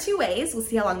one or two ways, we'll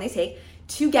see how long they take,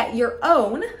 to get your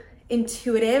own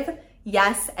intuitive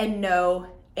yes and no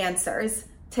answers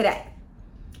today.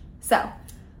 So,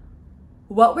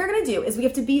 what we're gonna do is we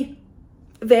have to be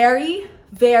very,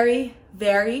 very,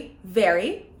 very,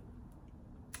 very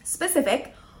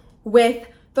specific with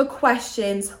the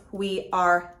questions we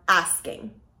are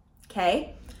asking,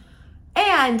 okay?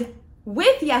 And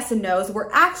with yes and no's,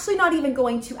 we're actually not even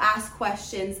going to ask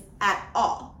questions at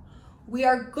all. We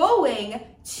are going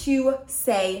to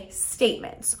say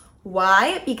statements.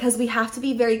 Why? Because we have to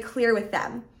be very clear with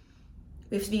them.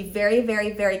 We have to be very,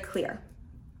 very, very clear.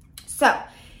 So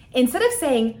instead of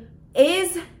saying,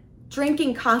 is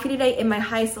drinking coffee today in my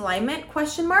highest alignment, ?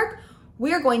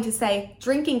 We are going to say,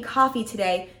 drinking coffee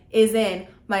today is in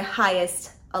my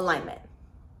highest alignment.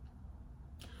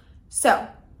 So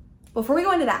before we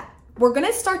go into that, we're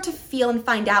gonna start to feel and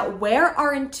find out where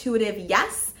our intuitive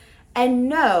yes and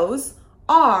no's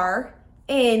are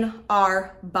in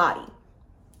our body.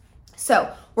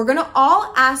 So we're gonna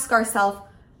all ask ourselves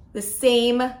the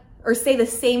same, or say the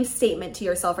same statement to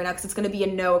yourself right now, because it's gonna be a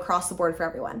no across the board for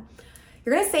everyone.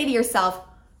 You're gonna say to yourself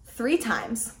 3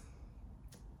 times,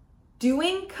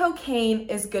 doing cocaine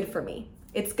is good for me.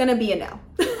 It's gonna be a no.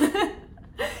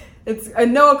 It's a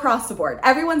no across the board.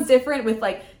 Everyone's different with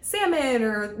like salmon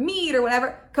or meat or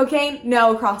whatever. Cocaine,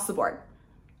 no across the board.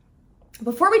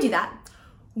 Before we do that,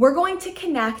 we're going to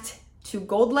connect to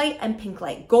gold light and pink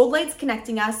light. Gold light's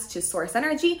connecting us to source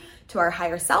energy, to our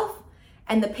higher self,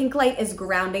 and the pink light is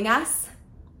grounding us.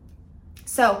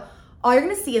 So all you're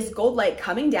gonna see is gold light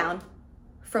coming down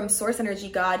from source energy,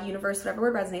 God, universe, whatever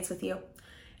word resonates with you.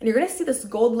 And you're gonna see this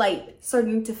gold light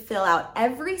starting to fill out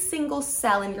every single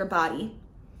cell in your body,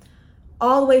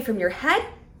 all the way from your head,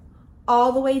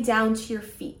 all the way down to your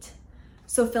feet.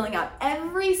 So filling out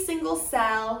every single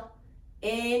cell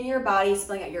in your body,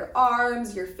 filling out your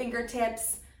arms, your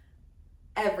fingertips,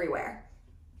 everywhere.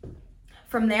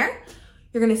 From there,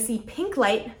 you're gonna see pink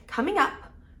light coming up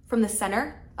from the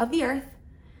center of the earth,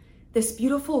 this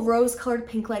beautiful rose-colored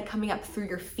pink light coming up through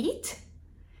your feet.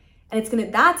 And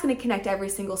that's gonna connect every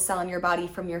single cell in your body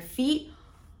from your feet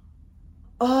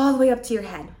all the way up to your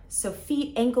head. So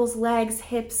feet, ankles, legs,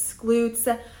 hips,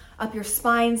 glutes, up your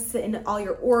spines, and all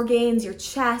your organs, your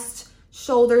chest,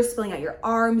 shoulders, filling out your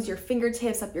arms, your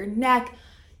fingertips, up your neck,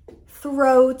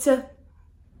 throat,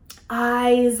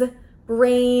 eyes,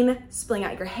 brain, spilling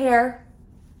out your hair.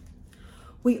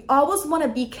 We always want to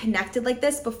be connected like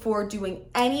this before doing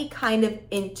any kind of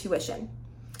intuition.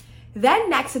 Then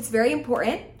next, it's very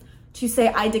important to say,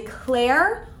 I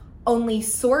declare only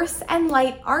source and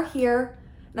light are here,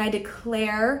 and I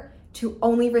declare to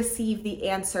only receive the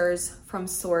answers from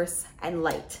source and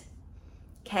light.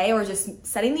 Okay, or just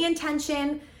setting the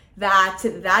intention that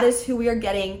is who we are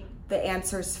getting the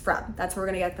answers from. That's where we're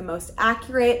gonna get the most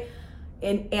accurate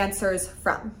answers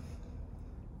from.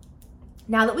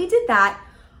 Now that we did that,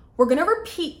 we're gonna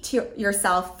repeat to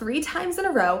yourself 3 times in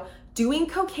a row, doing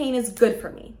cocaine is good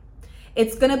for me.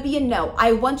 It's gonna be a no.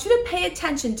 I want you to pay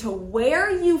attention to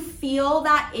where you feel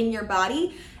that in your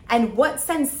body and what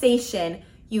sensation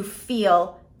you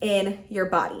feel in your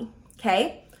body,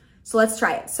 okay? So let's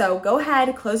try it. So go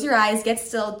ahead, close your eyes, get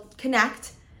still,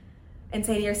 connect, and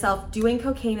say to yourself, doing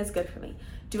cocaine is good for me.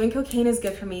 Doing cocaine is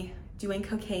good for me. Doing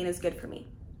cocaine is good for me.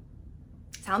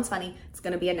 Sounds funny, it's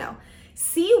gonna be a no.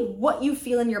 See what you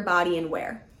feel in your body and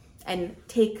where, and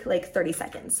take like 30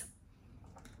 seconds.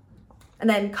 And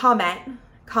then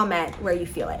comment where you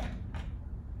feel it.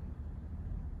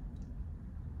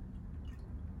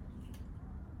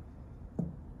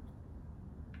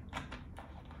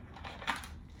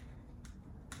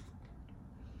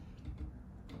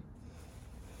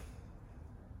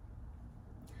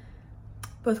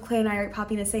 Both Clay and I are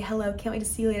popping to say hello. Can't wait to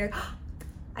see you later.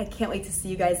 I can't wait to see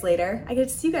you guys later. I get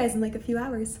to see you guys in like a few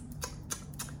hours.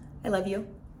 I love you.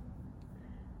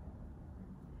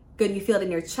 Good, you feel it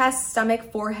in your chest,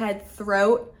 stomach, forehead,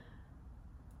 throat.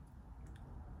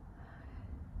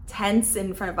 Tense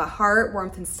in front of a heart,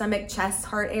 warmth in stomach, chest,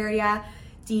 heart area.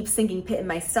 Deep sinking pit in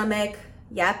my stomach.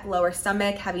 Yep, lower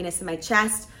stomach, heaviness in my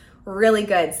chest. Really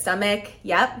good, stomach,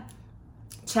 yep.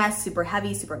 Chest, super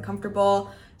heavy, super uncomfortable.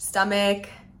 Stomach,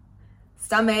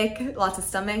 lots of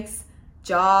stomachs.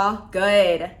 Jaw,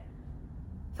 good.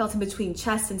 Felt in between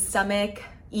chest and stomach.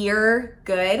 Ear,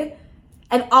 good.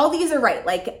 And all these are right.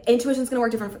 Like intuition's gonna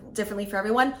work differently for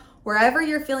everyone. Wherever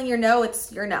you're feeling your no,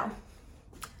 it's your no.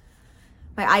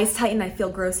 My eyes tighten, I feel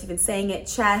gross even saying it.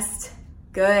 Chest,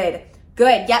 good.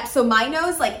 Good, yep, so my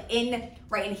nose, like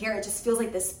right in here, it just feels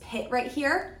like this pit right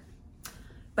here.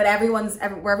 But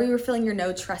wherever you're feeling your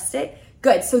no, trust it.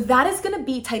 Good, so that is gonna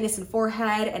be tightness in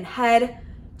forehead and head,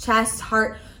 chest,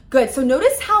 heart. Good, so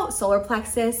notice how solar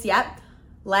plexus, yep,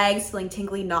 legs feeling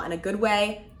tingly, not in a good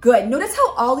way. Good, notice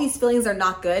how all these feelings are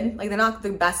not good. Like they're not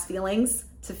the best feelings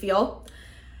to feel.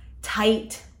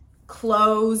 Tight,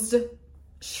 closed,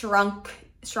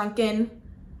 shrunken,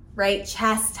 right?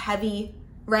 Chest, heavy,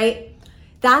 right?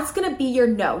 That's gonna be your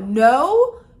no.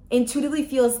 No intuitively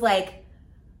feels like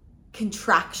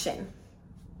contraction,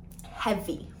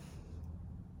 heavy.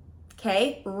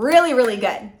 Okay, really, really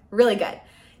good, really good.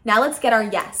 Now let's get our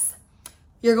yes.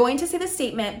 You're going to say the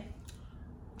statement,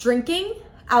 drinking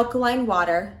alkaline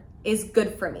water is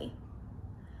good for me.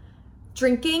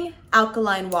 Drinking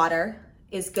alkaline water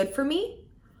is good for me.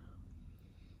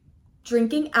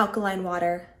 Drinking alkaline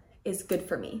water is good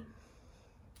for me.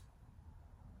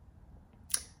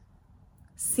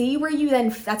 See where you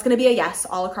that's gonna be a yes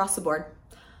all across the board.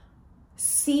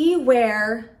 See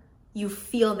where you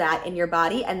feel that in your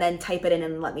body and then type it in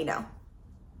and let me know.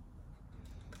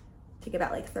 Take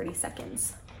about like 30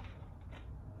 seconds.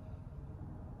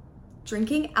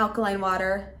 Drinking alkaline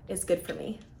water is good for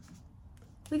me.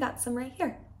 We got some right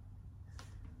here.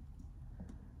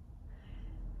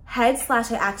 Head / I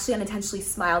actually unintentionally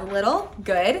smiled a little.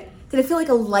 Good. Did it feel like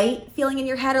a light feeling in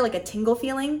your head or like a tingle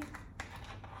feeling?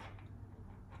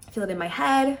 Feel it in my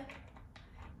head.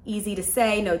 Easy to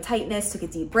say, no tightness. Took a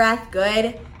deep breath.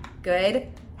 Good, good.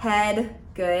 Head,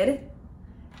 good.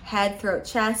 Head, throat,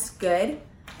 chest, good.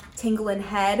 Tingle in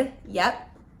head, yep.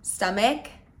 Stomach.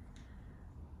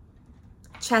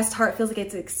 Chest, heart feels like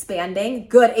it's expanding.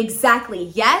 Good, exactly.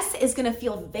 Yes is gonna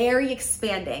feel very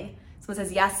expanding. Someone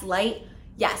says yes, light.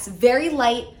 Yes, very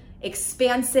light,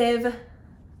 expansive.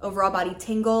 Overall body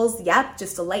tingles. Yep,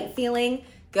 just a light feeling.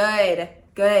 Good,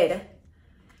 good.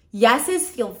 Yeses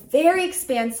feel very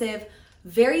expansive,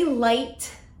 very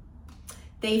light.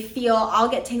 They feel, I'll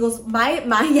get tingles. My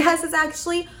yes is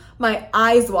actually my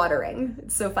eyes watering.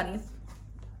 It's so funny.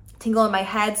 Tingle in my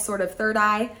head, sort of third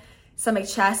eye, stomach,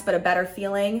 chest, but a better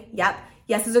feeling. Yep.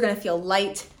 Yeses are gonna feel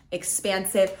light,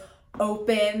 expansive,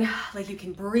 open, like you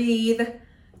can breathe,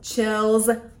 chills.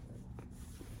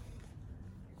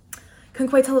 Couldn't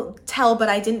quite tell, but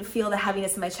I didn't feel the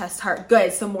heaviness in my chest, heart.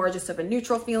 Good, so more just of a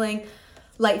neutral feeling.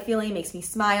 Light feeling, makes me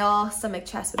smile. Stomach,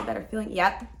 chest, but a better feeling.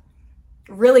 Yep,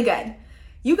 really good.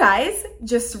 You guys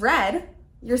just read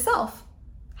yourself.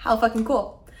 How fucking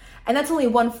cool. And that's only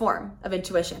one form of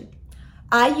intuition.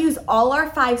 I use all our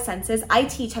 5 senses. I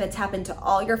teach how to tap into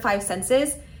all your 5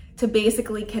 senses to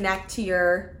basically connect to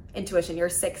your intuition, your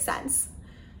 6th sense.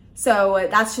 So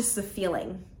that's just the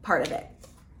feeling part of it.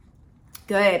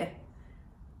 Good.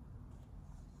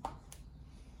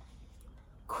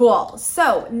 Cool.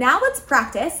 So now let's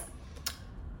practice.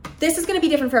 This is going to be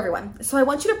different for everyone. So I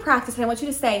want you to practice and I want you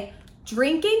to say,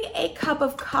 drinking a cup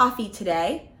of coffee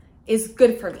today is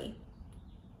good for me.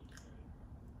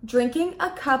 Drinking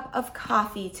a cup of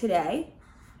coffee today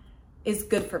is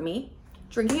good for me.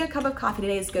 Drinking a cup of coffee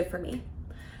today is good for me.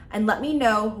 And let me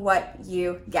know what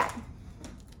you get.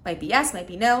 Might be yes, might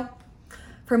be no.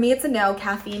 For me, it's a no.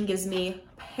 Caffeine gives me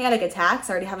panic attacks.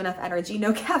 I already have enough energy.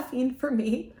 No caffeine for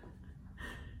me.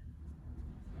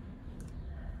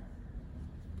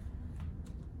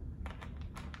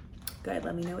 Good,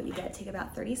 let me know what you get. Take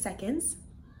about 30 seconds.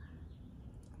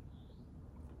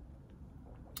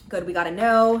 Good, we got a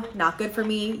no. Not good for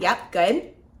me. Yep,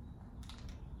 good.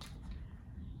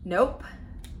 Nope.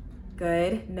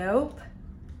 Good, nope.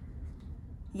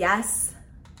 Yes.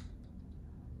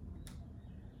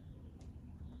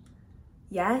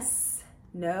 Yes,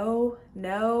 no,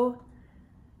 no.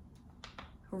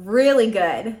 Really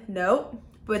good. Nope,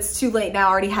 but it's too late now.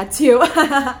 I already had 2.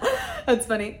 That's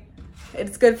funny.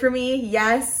 It's good for me.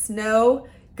 Yes, no,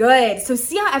 good. So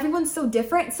see how everyone's so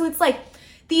different? So it's like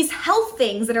these health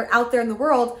things that are out there in the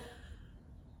world,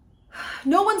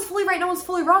 no one's fully right, no one's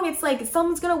fully wrong. It's like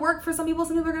someone's gonna work for some people,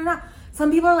 some people are gonna not.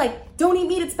 Some people are like, don't eat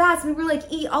meat, it's bad. Some people are like,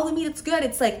 eat all the meat, it's good.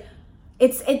 It's like,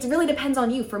 it really depends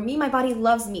on you. For me, my body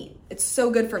loves meat. It's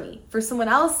so good for me. For someone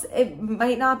else, it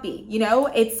might not be, you know?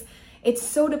 It's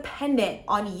so dependent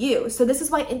on you. So this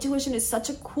is why intuition is such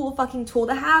a cool fucking tool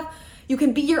to have. You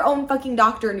can be your own fucking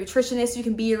doctor, nutritionist. You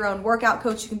can be your own workout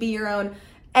coach. You can be your own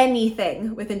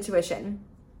anything with intuition.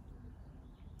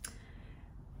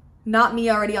 Not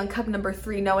me already on cup number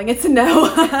 3 knowing it's a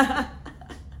no.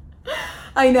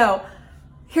 I know.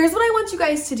 Here's what I want you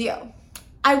guys to do.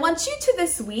 I want you to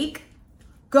this week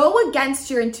go against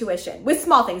your intuition with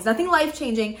small things, nothing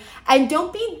life-changing, and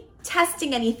don't be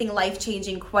testing anything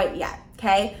life-changing quite yet,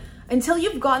 okay? Until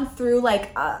you've gone through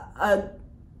like a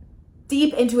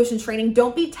deep intuition training,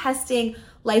 don't be testing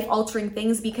life-altering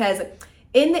things, because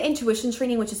in the intuition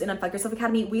training, which is in Unfuck Yourself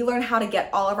Academy, we learn how to get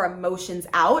all of our emotions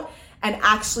out and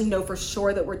actually know for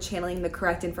sure that we're channeling the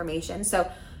correct information.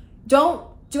 So don't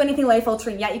do anything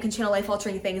life-altering yet. You can channel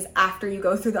life-altering things after you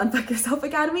go through the Unfuck Yourself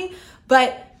Academy.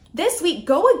 But this week,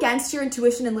 go against your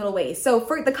intuition in little ways. So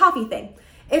for the coffee thing,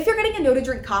 if you're getting a no to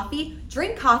drink coffee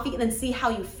and then see how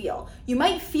you feel. You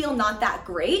might feel not that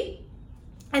great,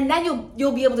 and then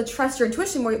you'll be able to trust your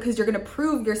intuition more because you're gonna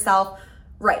prove yourself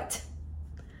right.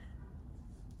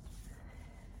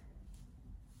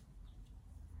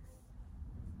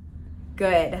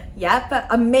 Good, yep,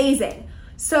 amazing.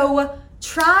 So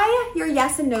try your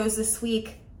yes and no's this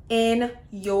week in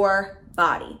your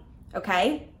body,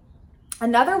 okay?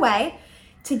 Another way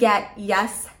to get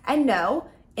yes and no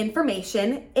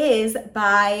information is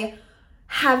by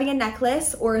having a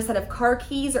necklace or a set of car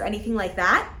keys or anything like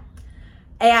that.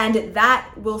 And that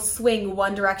will swing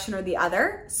one direction or the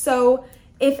other. So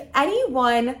if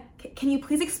anyone, can you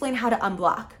please explain how to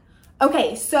unblock?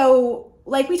 Okay, so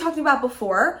like we talked about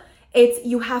before,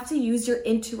 you have to use your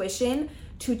intuition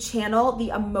to channel the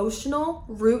emotional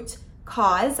root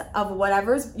cause of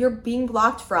whatever's you're being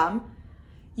blocked from.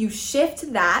 You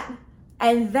shift that,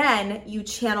 and then you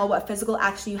channel what physical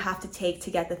action you have to take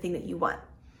to get the thing that you want.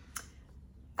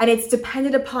 And it's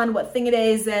dependent upon what thing it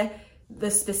is,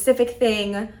 the specific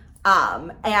thing.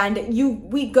 And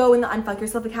we go in the Unfuck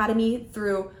Yourself Academy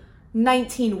through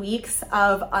 19 weeks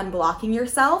of unblocking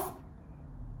yourself.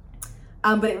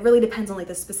 But it really depends on like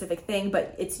the specific thing,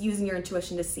 but it's using your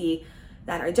intuition to see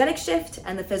the energetic shift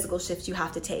and the physical shift you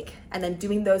have to take. And then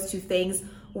doing those two things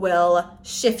will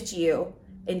shift you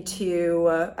into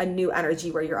a new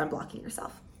energy where you're unblocking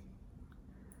yourself.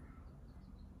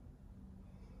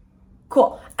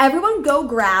 Cool. Everyone go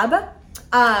grab,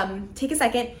 take a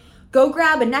second, go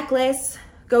grab a necklace,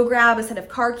 go grab a set of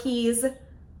car keys,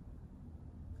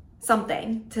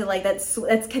 something to like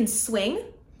that can swing.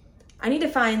 I need to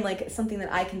find like something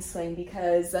that I can swing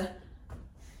because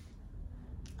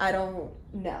I don't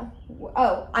know.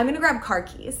 Oh, I'm gonna grab car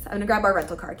keys. I'm gonna grab our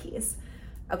rental car keys.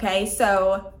 Okay,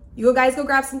 so you guys go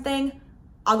grab something,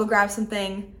 I'll go grab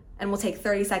something, and we'll take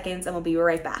 30 seconds and we'll be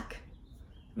right back.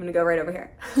 I'm gonna go right over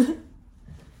here.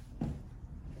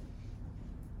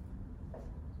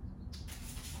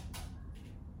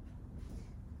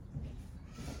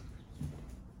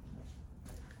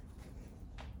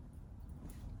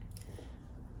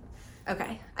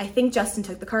 Okay, I think Justin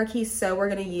took the car keys, so we're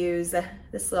gonna use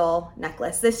this little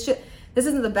necklace. This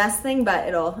isn't the best thing, but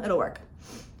it'll work.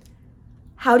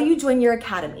 How do you join your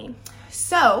academy?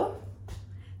 So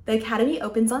the academy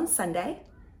opens on Sunday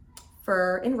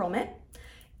for enrollment.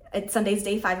 It's Sunday's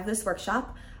day 5 of this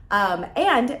workshop.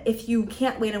 And if you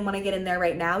can't wait and want to get in there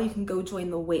right now, you can go join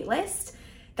the wait list.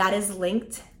 That is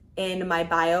linked in my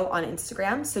bio on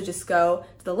Instagram. So just go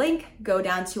to the link, go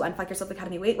down to Unfuck Yourself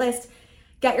Academy waitlist,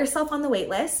 get yourself on the wait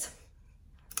list,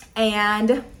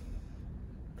 and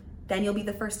then you'll be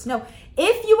the first to know.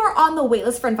 If you are on the wait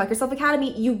list for Unfuck Yourself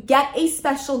Academy, you get a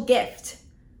special gift,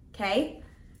 okay?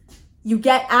 You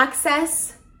get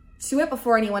access to it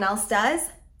before anyone else does,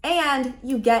 and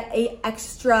you get a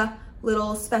extra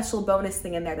little special bonus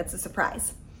thing in there that's a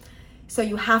surprise. So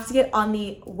you have to get on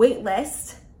the wait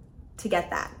list to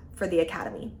get that for the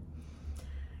academy.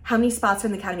 How many spots are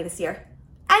in the academy this year?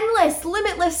 Endless,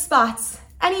 limitless spots.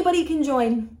 Anybody can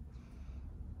join.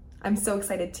 I'm so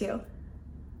excited too.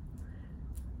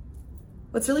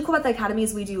 What's really cool about the academy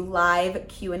is we do live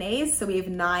Q&As. So we have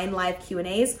 9 live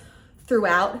Q&As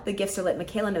throughout. The gifts are lit.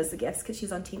 Michaela knows the gifts because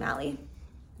she's on Team Allie.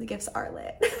 The gifts are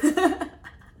lit.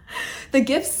 The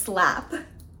gifts slap.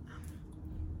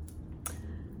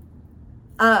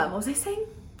 What was I saying?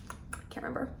 I can't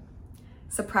remember.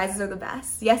 Surprises are the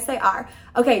best. Yes, they are.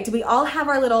 Okay, do we all have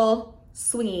our little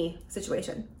swingy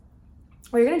situation?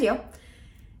 What you're gonna do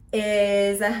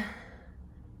is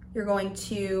you're going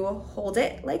to hold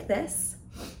it like this.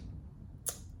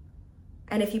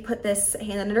 And if you put this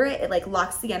hand under it, it like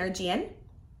locks the energy in.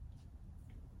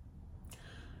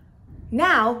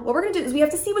 Now, what we're gonna do is we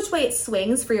have to see which way it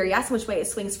swings for your yes and which way it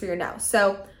swings for your no.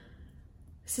 So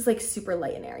this is like super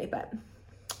light and airy, but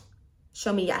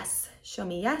show me yes, show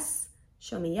me yes,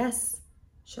 show me yes,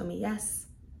 show me yes,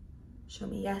 show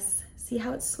me yes. See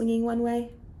how it's swinging one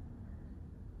way?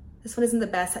 This one isn't the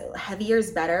best. Heavier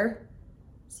is better,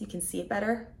 so you can see it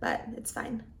better, but it's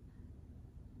fine.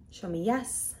 Show me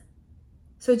yes.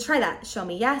 So try that. Show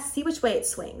me yes. See which way it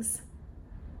swings.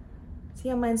 See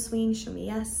how mine swings? Show me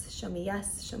yes. Show me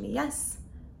yes. Show me yes.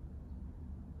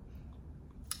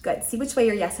 Good. See which way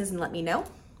your yes is and let me know.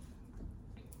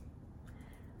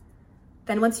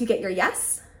 Then once you get your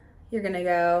yes, you're gonna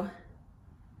go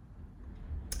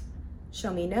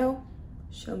show me no,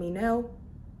 show me no,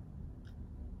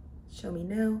 show me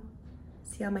no.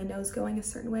 See how my no is going a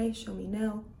certain way? Show me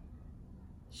no,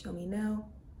 show me no,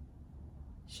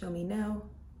 show me no.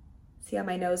 See how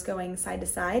my no is going side to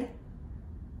side?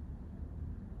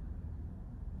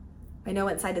 My no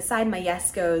went side to side, my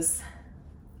yes goes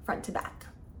front to back.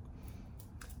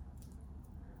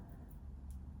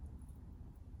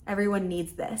 Everyone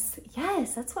needs this.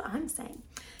 Yes, that's what I'm saying.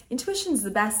 Intuition's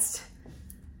the best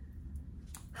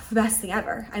thing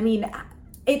ever. I mean,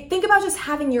 think about just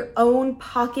having your own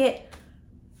pocket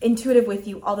intuitive with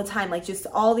you all the time, like just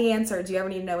all the answers you ever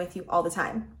need to know with you all the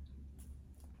time.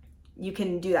 You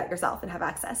can do that yourself and have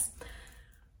access.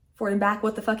 Forward and back,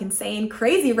 what the fuck insane,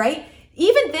 crazy, right?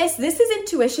 Even this is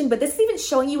intuition, but this is even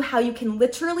showing you how you can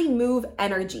literally move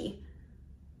energy.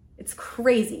 It's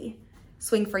crazy.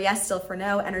 Swing for yes, still for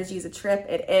no. Energy is a trip.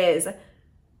 It is.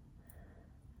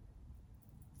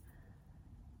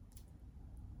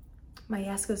 My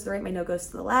yes goes to the right, my no goes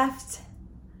to the left.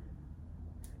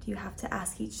 Do you have to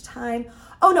ask each time?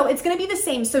 Oh no, it's gonna be the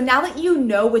same. So now that you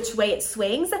know which way it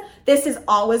swings, this is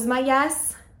always my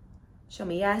yes. Show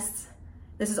me yes.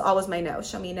 This is always my no.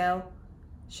 Show me no.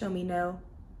 Show me no.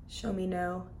 Show me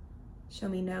no. Show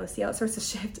me no. See how it starts to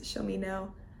shift? Show me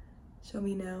no. Show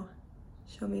me no.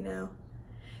 Show me no.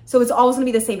 So it's always gonna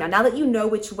be the same. Now that you know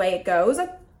which way it goes,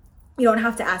 you don't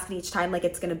have to ask it each time like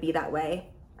it's gonna be that way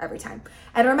every time.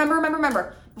 And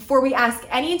remember, before we ask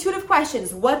any intuitive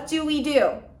questions, what do we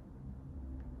do?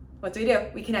 What do?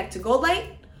 We connect to gold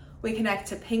light, we connect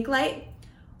to pink light,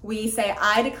 we say,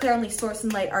 I declare only source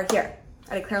and light are here.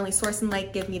 I declare only source and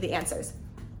light give me the answers.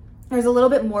 There's a little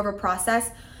bit more of a process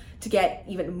to get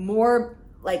even more,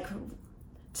 like,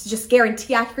 to just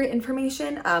guarantee accurate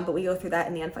information, but we go through that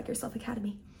in the Unfuck Yourself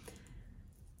Academy.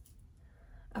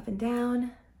 Up and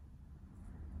down,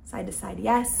 side to side,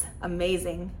 yes,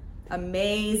 amazing.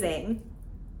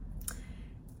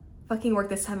 Fucking worked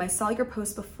this time. I saw your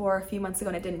post before a few months ago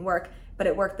and it didn't work, but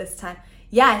it worked this time.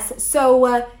 Yes,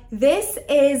 so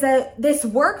this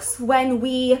works when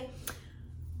we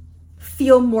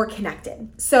feel more connected.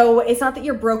 So it's not that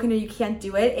you're broken or you can't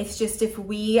do it. It's just if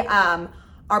we are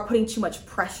putting too much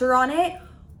pressure on it,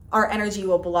 our energy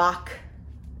will block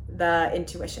the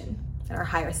intuition and our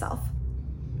higher self.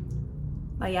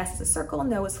 My yes is a circle,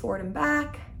 no is forward and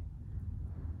back.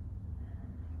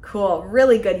 Cool,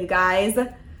 really good, you guys.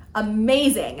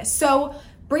 Amazing. So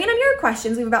bring on your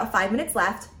questions. We have about 5 minutes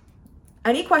left.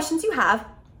 Any questions you have,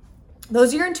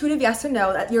 those are your intuitive yes or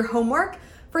no. That your homework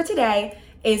for today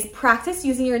is practice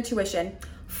using your intuition,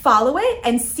 follow it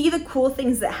and see the cool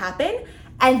things that happen,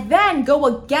 and then go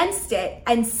against it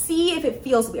and see if it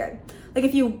feels weird. Like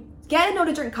if you get a no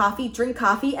to drink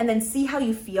coffee, and then see how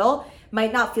you feel.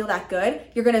 Might not feel that good.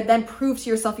 You're gonna then prove to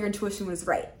yourself your intuition was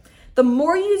right. The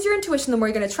more you use your intuition, the more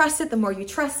you're gonna trust it. The more you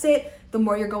trust it, the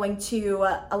more you're going to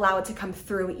allow it to come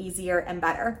through easier and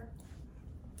better.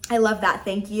 I love that,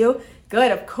 thank you.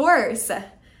 Good, of course.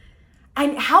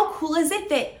 And how cool is it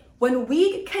that when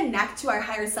we connect to our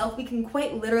higher self, we can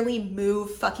quite literally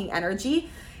move fucking energy.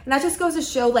 And that just goes to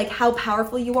show like how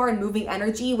powerful you are in moving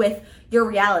energy with your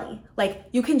reality. Like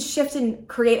you can shift and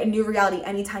create a new reality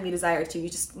anytime you desire to. You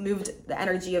just moved the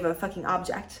energy of a fucking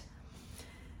object.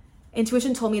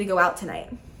 Intuition told me to go out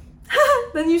tonight.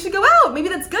 Then you should go out. Maybe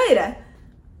that's good.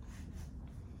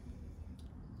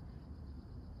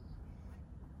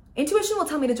 Intuition will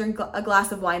tell me to drink a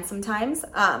glass of wine sometimes,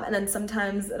 and then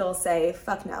sometimes it'll say,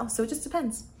 fuck no. So it just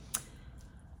depends.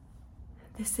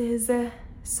 This is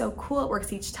so cool. It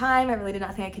works each time. I really did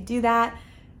not think I could do that.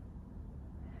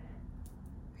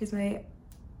 Here's my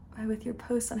with your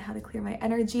post on how to clear my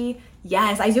energy.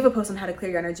 Yes, I do have a post on how to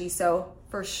clear your energy, so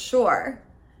for sure,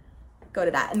 go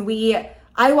to that. And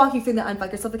I walk you through the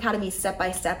Unfuck Yourself Academy step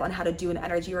by step on how to do an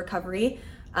energy recovery,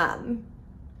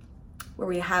 where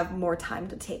we have more time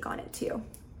to take on it too.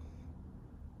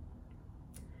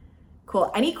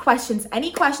 Cool. Any questions?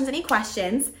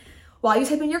 While you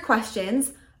type in your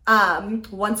questions,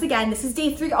 once again, this is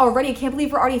day 3 already. I can't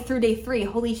believe we're already through day 3.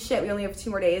 Holy shit, we only have 2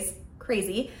 more days.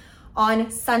 Crazy.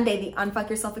 On Sunday, the Unfuck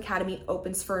Yourself Academy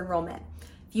opens for enrollment.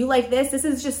 If you like this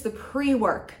is just the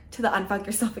pre-work to the Unfuck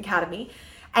Yourself Academy.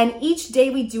 And each day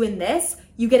we do in this,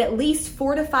 you get at least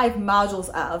 4 to 5 modules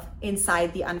of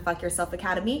inside the Unfuck Yourself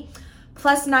Academy,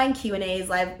 plus 9 Q&As,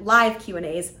 live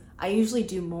Q&As. I usually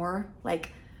do more.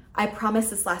 Like I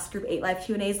promised this last group 8 live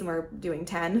Q&As and we're doing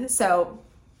 10. So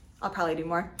I'll probably do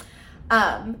more.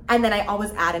 And then I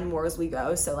always add in more as we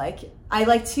go. So like, I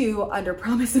like to under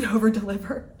promise and over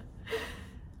deliver.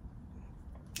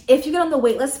 If you get on the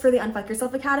wait list for the Unfuck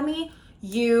Yourself Academy,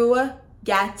 you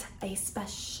get a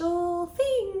special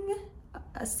thing,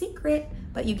 a secret,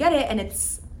 but you get it and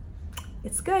it's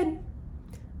good.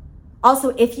 Also,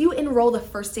 if you enroll the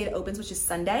first day it opens, which is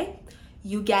Sunday,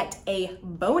 you get a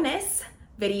bonus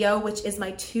video, which is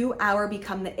my 2-hour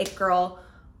Become the It Girl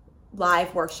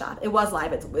live workshop. It was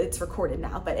live, it's recorded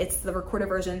now, but it's the recorded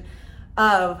version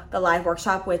of the live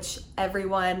workshop, which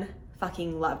everyone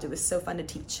fucking loved. It was so fun to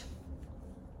teach.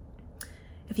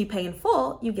 If you pay in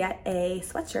full, you get a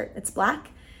sweatshirt. It's black.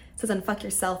 It says Unfuck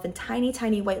Yourself in tiny,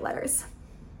 tiny white letters.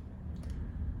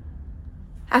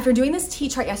 After doing this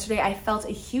T-chart yesterday, I felt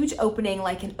a huge opening,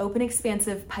 like an open,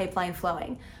 expansive pipeline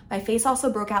flowing. My face also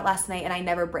broke out last night and I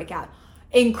never break out.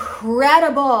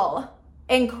 Incredible,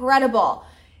 incredible.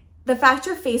 The fact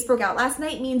your face broke out last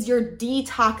night means you're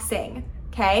detoxing,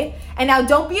 okay? And now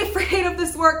don't be afraid of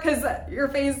this work because your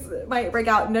face might break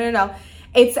out. No.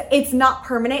 It's not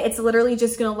permanent. It's literally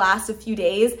just gonna last a few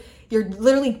days. You're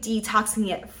literally detoxing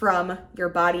it from your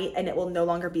body and it will no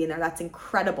longer be in there. That's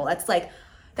incredible. That's like,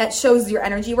 that shows your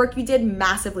energy work you did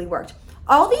massively worked.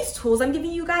 All these tools I'm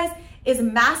giving you guys is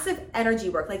massive energy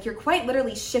work. Like you're quite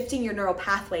literally shifting your neural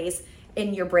pathways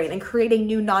in your brain and creating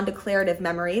new non-declarative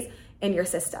memories in your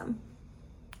system.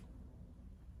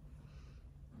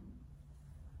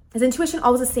 Is intuition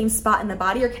always the same spot in the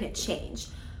body or can it change?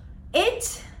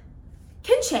 It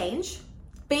can change,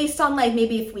 based on like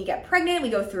maybe if we get pregnant, we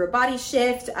go through a body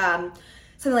shift,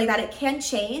 something like that, it can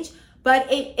change, but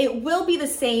it will be the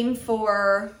same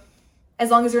for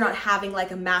as long as you're not having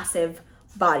like a massive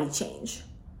body change.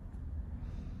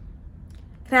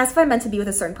 Can I ask if I'm meant to be with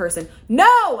a certain person?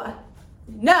 No,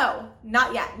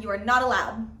 not yet. You are not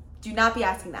allowed. Do not be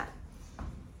asking that.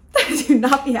 Do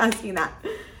not be asking that.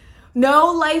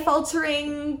 No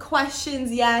life-altering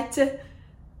questions yet.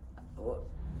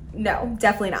 No,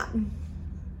 definitely not.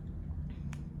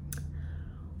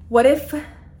 What if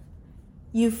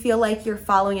you feel like you're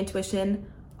following intuition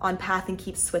on path and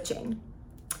keep switching?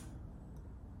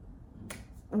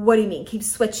 What do you mean? Keep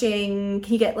switching?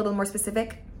 Can you get a little more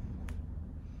specific?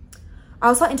 I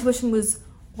also thought intuition was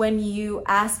when you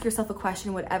ask yourself a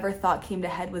question, whatever thought came to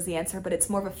head was the answer, but it's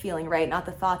more of a feeling, right? Not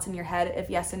the thoughts in your head of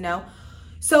yes and no.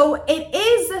 So it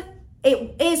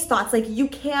is thoughts. Like you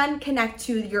can connect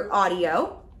to your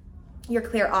audio, your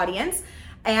clear audience,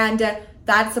 and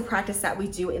that's a practice that we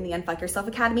do in the Unfuck Yourself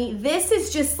Academy. This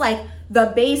is just like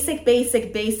the basic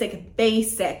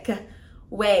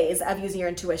ways of using your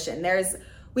intuition.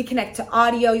 We connect to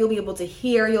audio, you'll be able to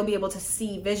hear, you'll be able to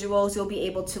see visuals, you'll be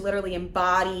able to literally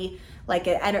embody like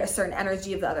a certain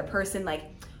energy of the other person. Like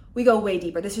we go way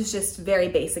deeper. This is just very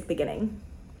basic beginning.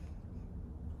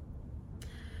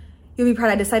 You'll be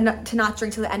proud I decided to not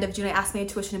drink till the end of June. I asked my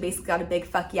intuition and basically got a big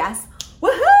fuck yes.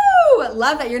 Woohoo!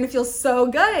 Love that. You're gonna feel so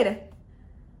good.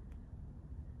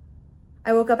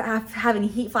 I woke up having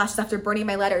heat flashes after burning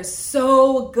my letters.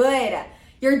 So good.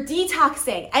 You're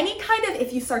detoxing. Any kind of,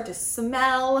 if you start to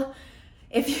smell,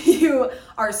 if you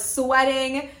are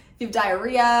sweating, if you have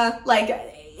diarrhea, like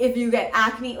if you get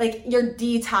acne, like you're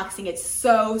detoxing. It's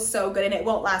so good and it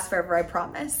won't last forever, I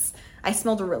promise. I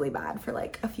smelled really bad for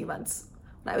like a few months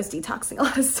when I was detoxing a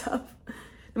lot of stuff,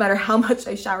 no matter how much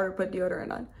I showered or put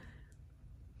deodorant on.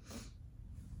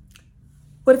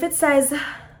 What if it stays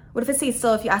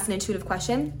still if you ask an intuitive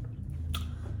question?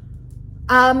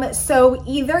 So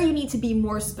either you need to be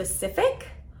more specific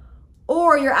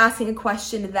or you're asking a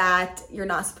question that you're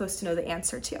not supposed to know the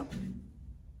answer to.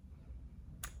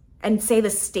 And say the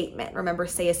statement. Remember,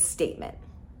 say a statement.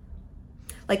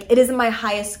 Like, it is in my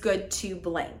highest good to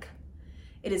blank.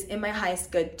 It is in my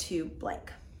highest good to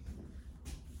blank.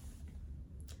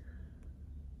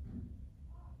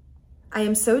 I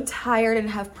am so tired and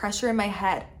have pressure in my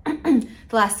head the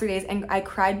last 3 days, and I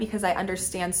cried because I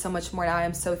understand so much more now. I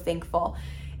am so thankful.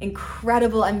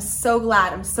 Incredible. I'm so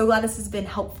glad. I'm so glad this has been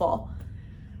helpful.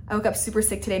 I woke up super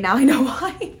sick today. Now I know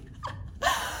why.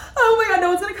 Oh my God, no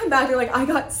one's gonna come back. They're like, I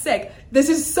got sick. This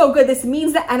is so good. This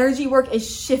means the energy work is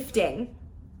shifting.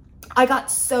 I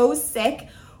got so sick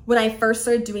when I first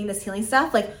started doing this healing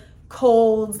stuff, like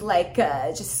colds, like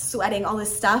just sweating, all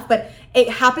this stuff, but it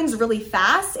happens really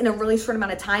fast in a really short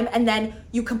amount of time, and then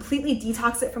you completely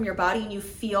detox it from your body and you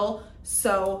feel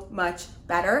so much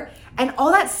better. And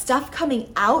all that stuff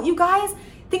coming out, you guys,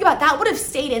 think about that would have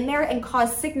stayed in there and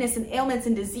caused sickness and ailments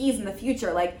and disease in the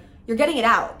future. Like, you're getting it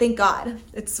out, thank God.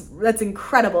 That's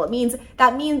incredible.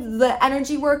 That means the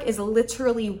energy work is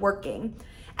literally working,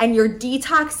 and you're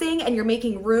detoxing and you're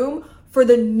making room for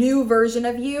the new version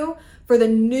of you, for the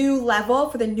new level,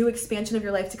 for the new expansion of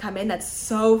your life to come in. That's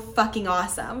so fucking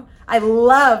awesome. I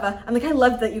love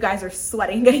that you guys are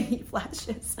sweating, getting heat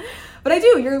flashes. But I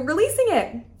do, you're releasing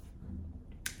it.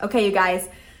 Okay, you guys,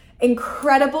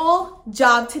 incredible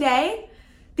job today.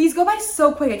 These go by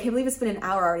so quick. I can't believe it's been an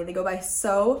hour already. They go by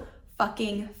so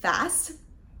fucking fast.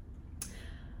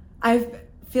 I've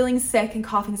feeling sick and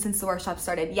coughing since the workshop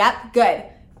started. Yep,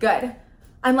 good.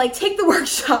 I'm like, take the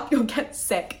workshop, you'll get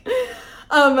sick.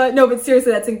 No, but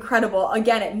seriously, that's incredible.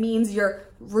 Again, it means you're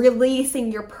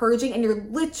releasing, you're purging, and you're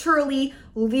literally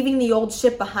leaving the old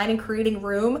ship behind and creating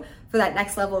room for that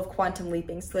next level of quantum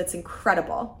leaping. So that's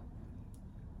incredible.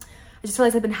 I just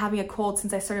realized I've been having a cold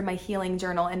since I started my healing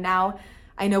journal, and now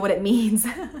I know what it means.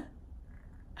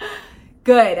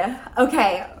 Good.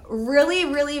 Okay.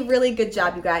 Really good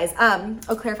job, you guys.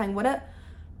 Clarifying, what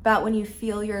about when you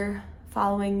feel you're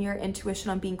following your intuition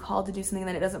on being called to do something and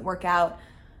then it doesn't work out,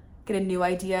 get a new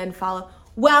idea and follow?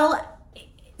 Well,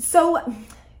 so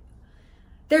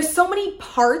there's so many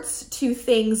parts to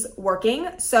things working.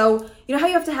 So you know how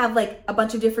you have to have like a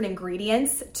bunch of different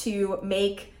ingredients to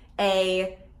make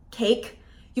a cake?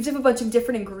 You have to have a bunch of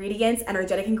different ingredients,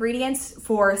 energetic ingredients,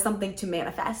 for something to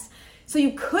manifest. So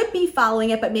you could be following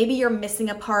it, but maybe you're missing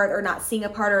a part or not seeing a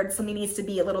part, or something needs to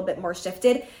be a little bit more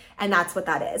shifted. And that's what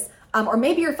that is. Or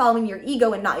maybe you're following your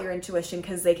ego and not your intuition,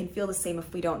 because they can feel the same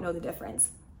if we don't know the difference.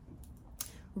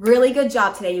 Really good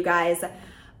job today, you guys.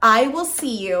 I will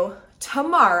see you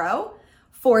tomorrow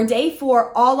for day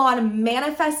 4, all on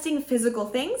manifesting physical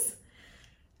things.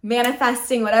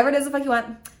 manifesting, whatever it is the fuck you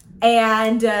want,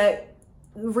 and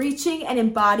reaching and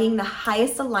embodying the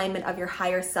highest alignment of your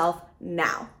higher self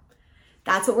now.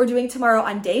 That's what we're doing tomorrow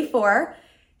on day 4.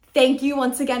 Thank you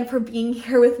once again for being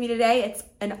here with me today. It's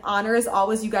an honor as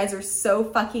always. You guys are so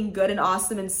fucking good and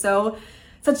awesome and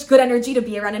such good energy to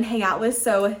be around and hang out with.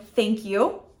 So thank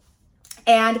you.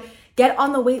 And get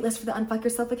on the wait list for the Unfuck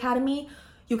Yourself Academy.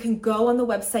 You can go on the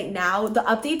website now. The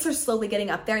updates are slowly getting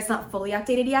up there. It's not fully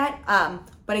updated yet.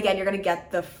 But again, you're gonna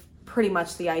get pretty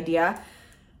much the idea.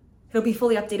 It'll be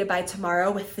fully updated by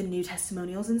tomorrow with the new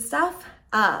testimonials and stuff.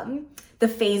 The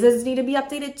phases need to be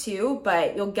updated too,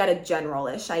 but you'll get a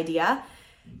general-ish idea.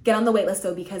 Get on the wait list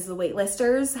though, because the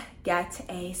waitlisters get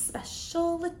a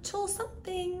special little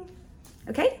something.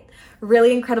 Okay?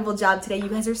 Really incredible job today. You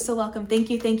guys are so welcome.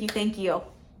 Thank you, thank you, thank you.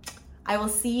 I will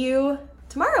see you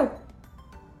tomorrow.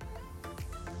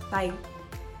 Bye.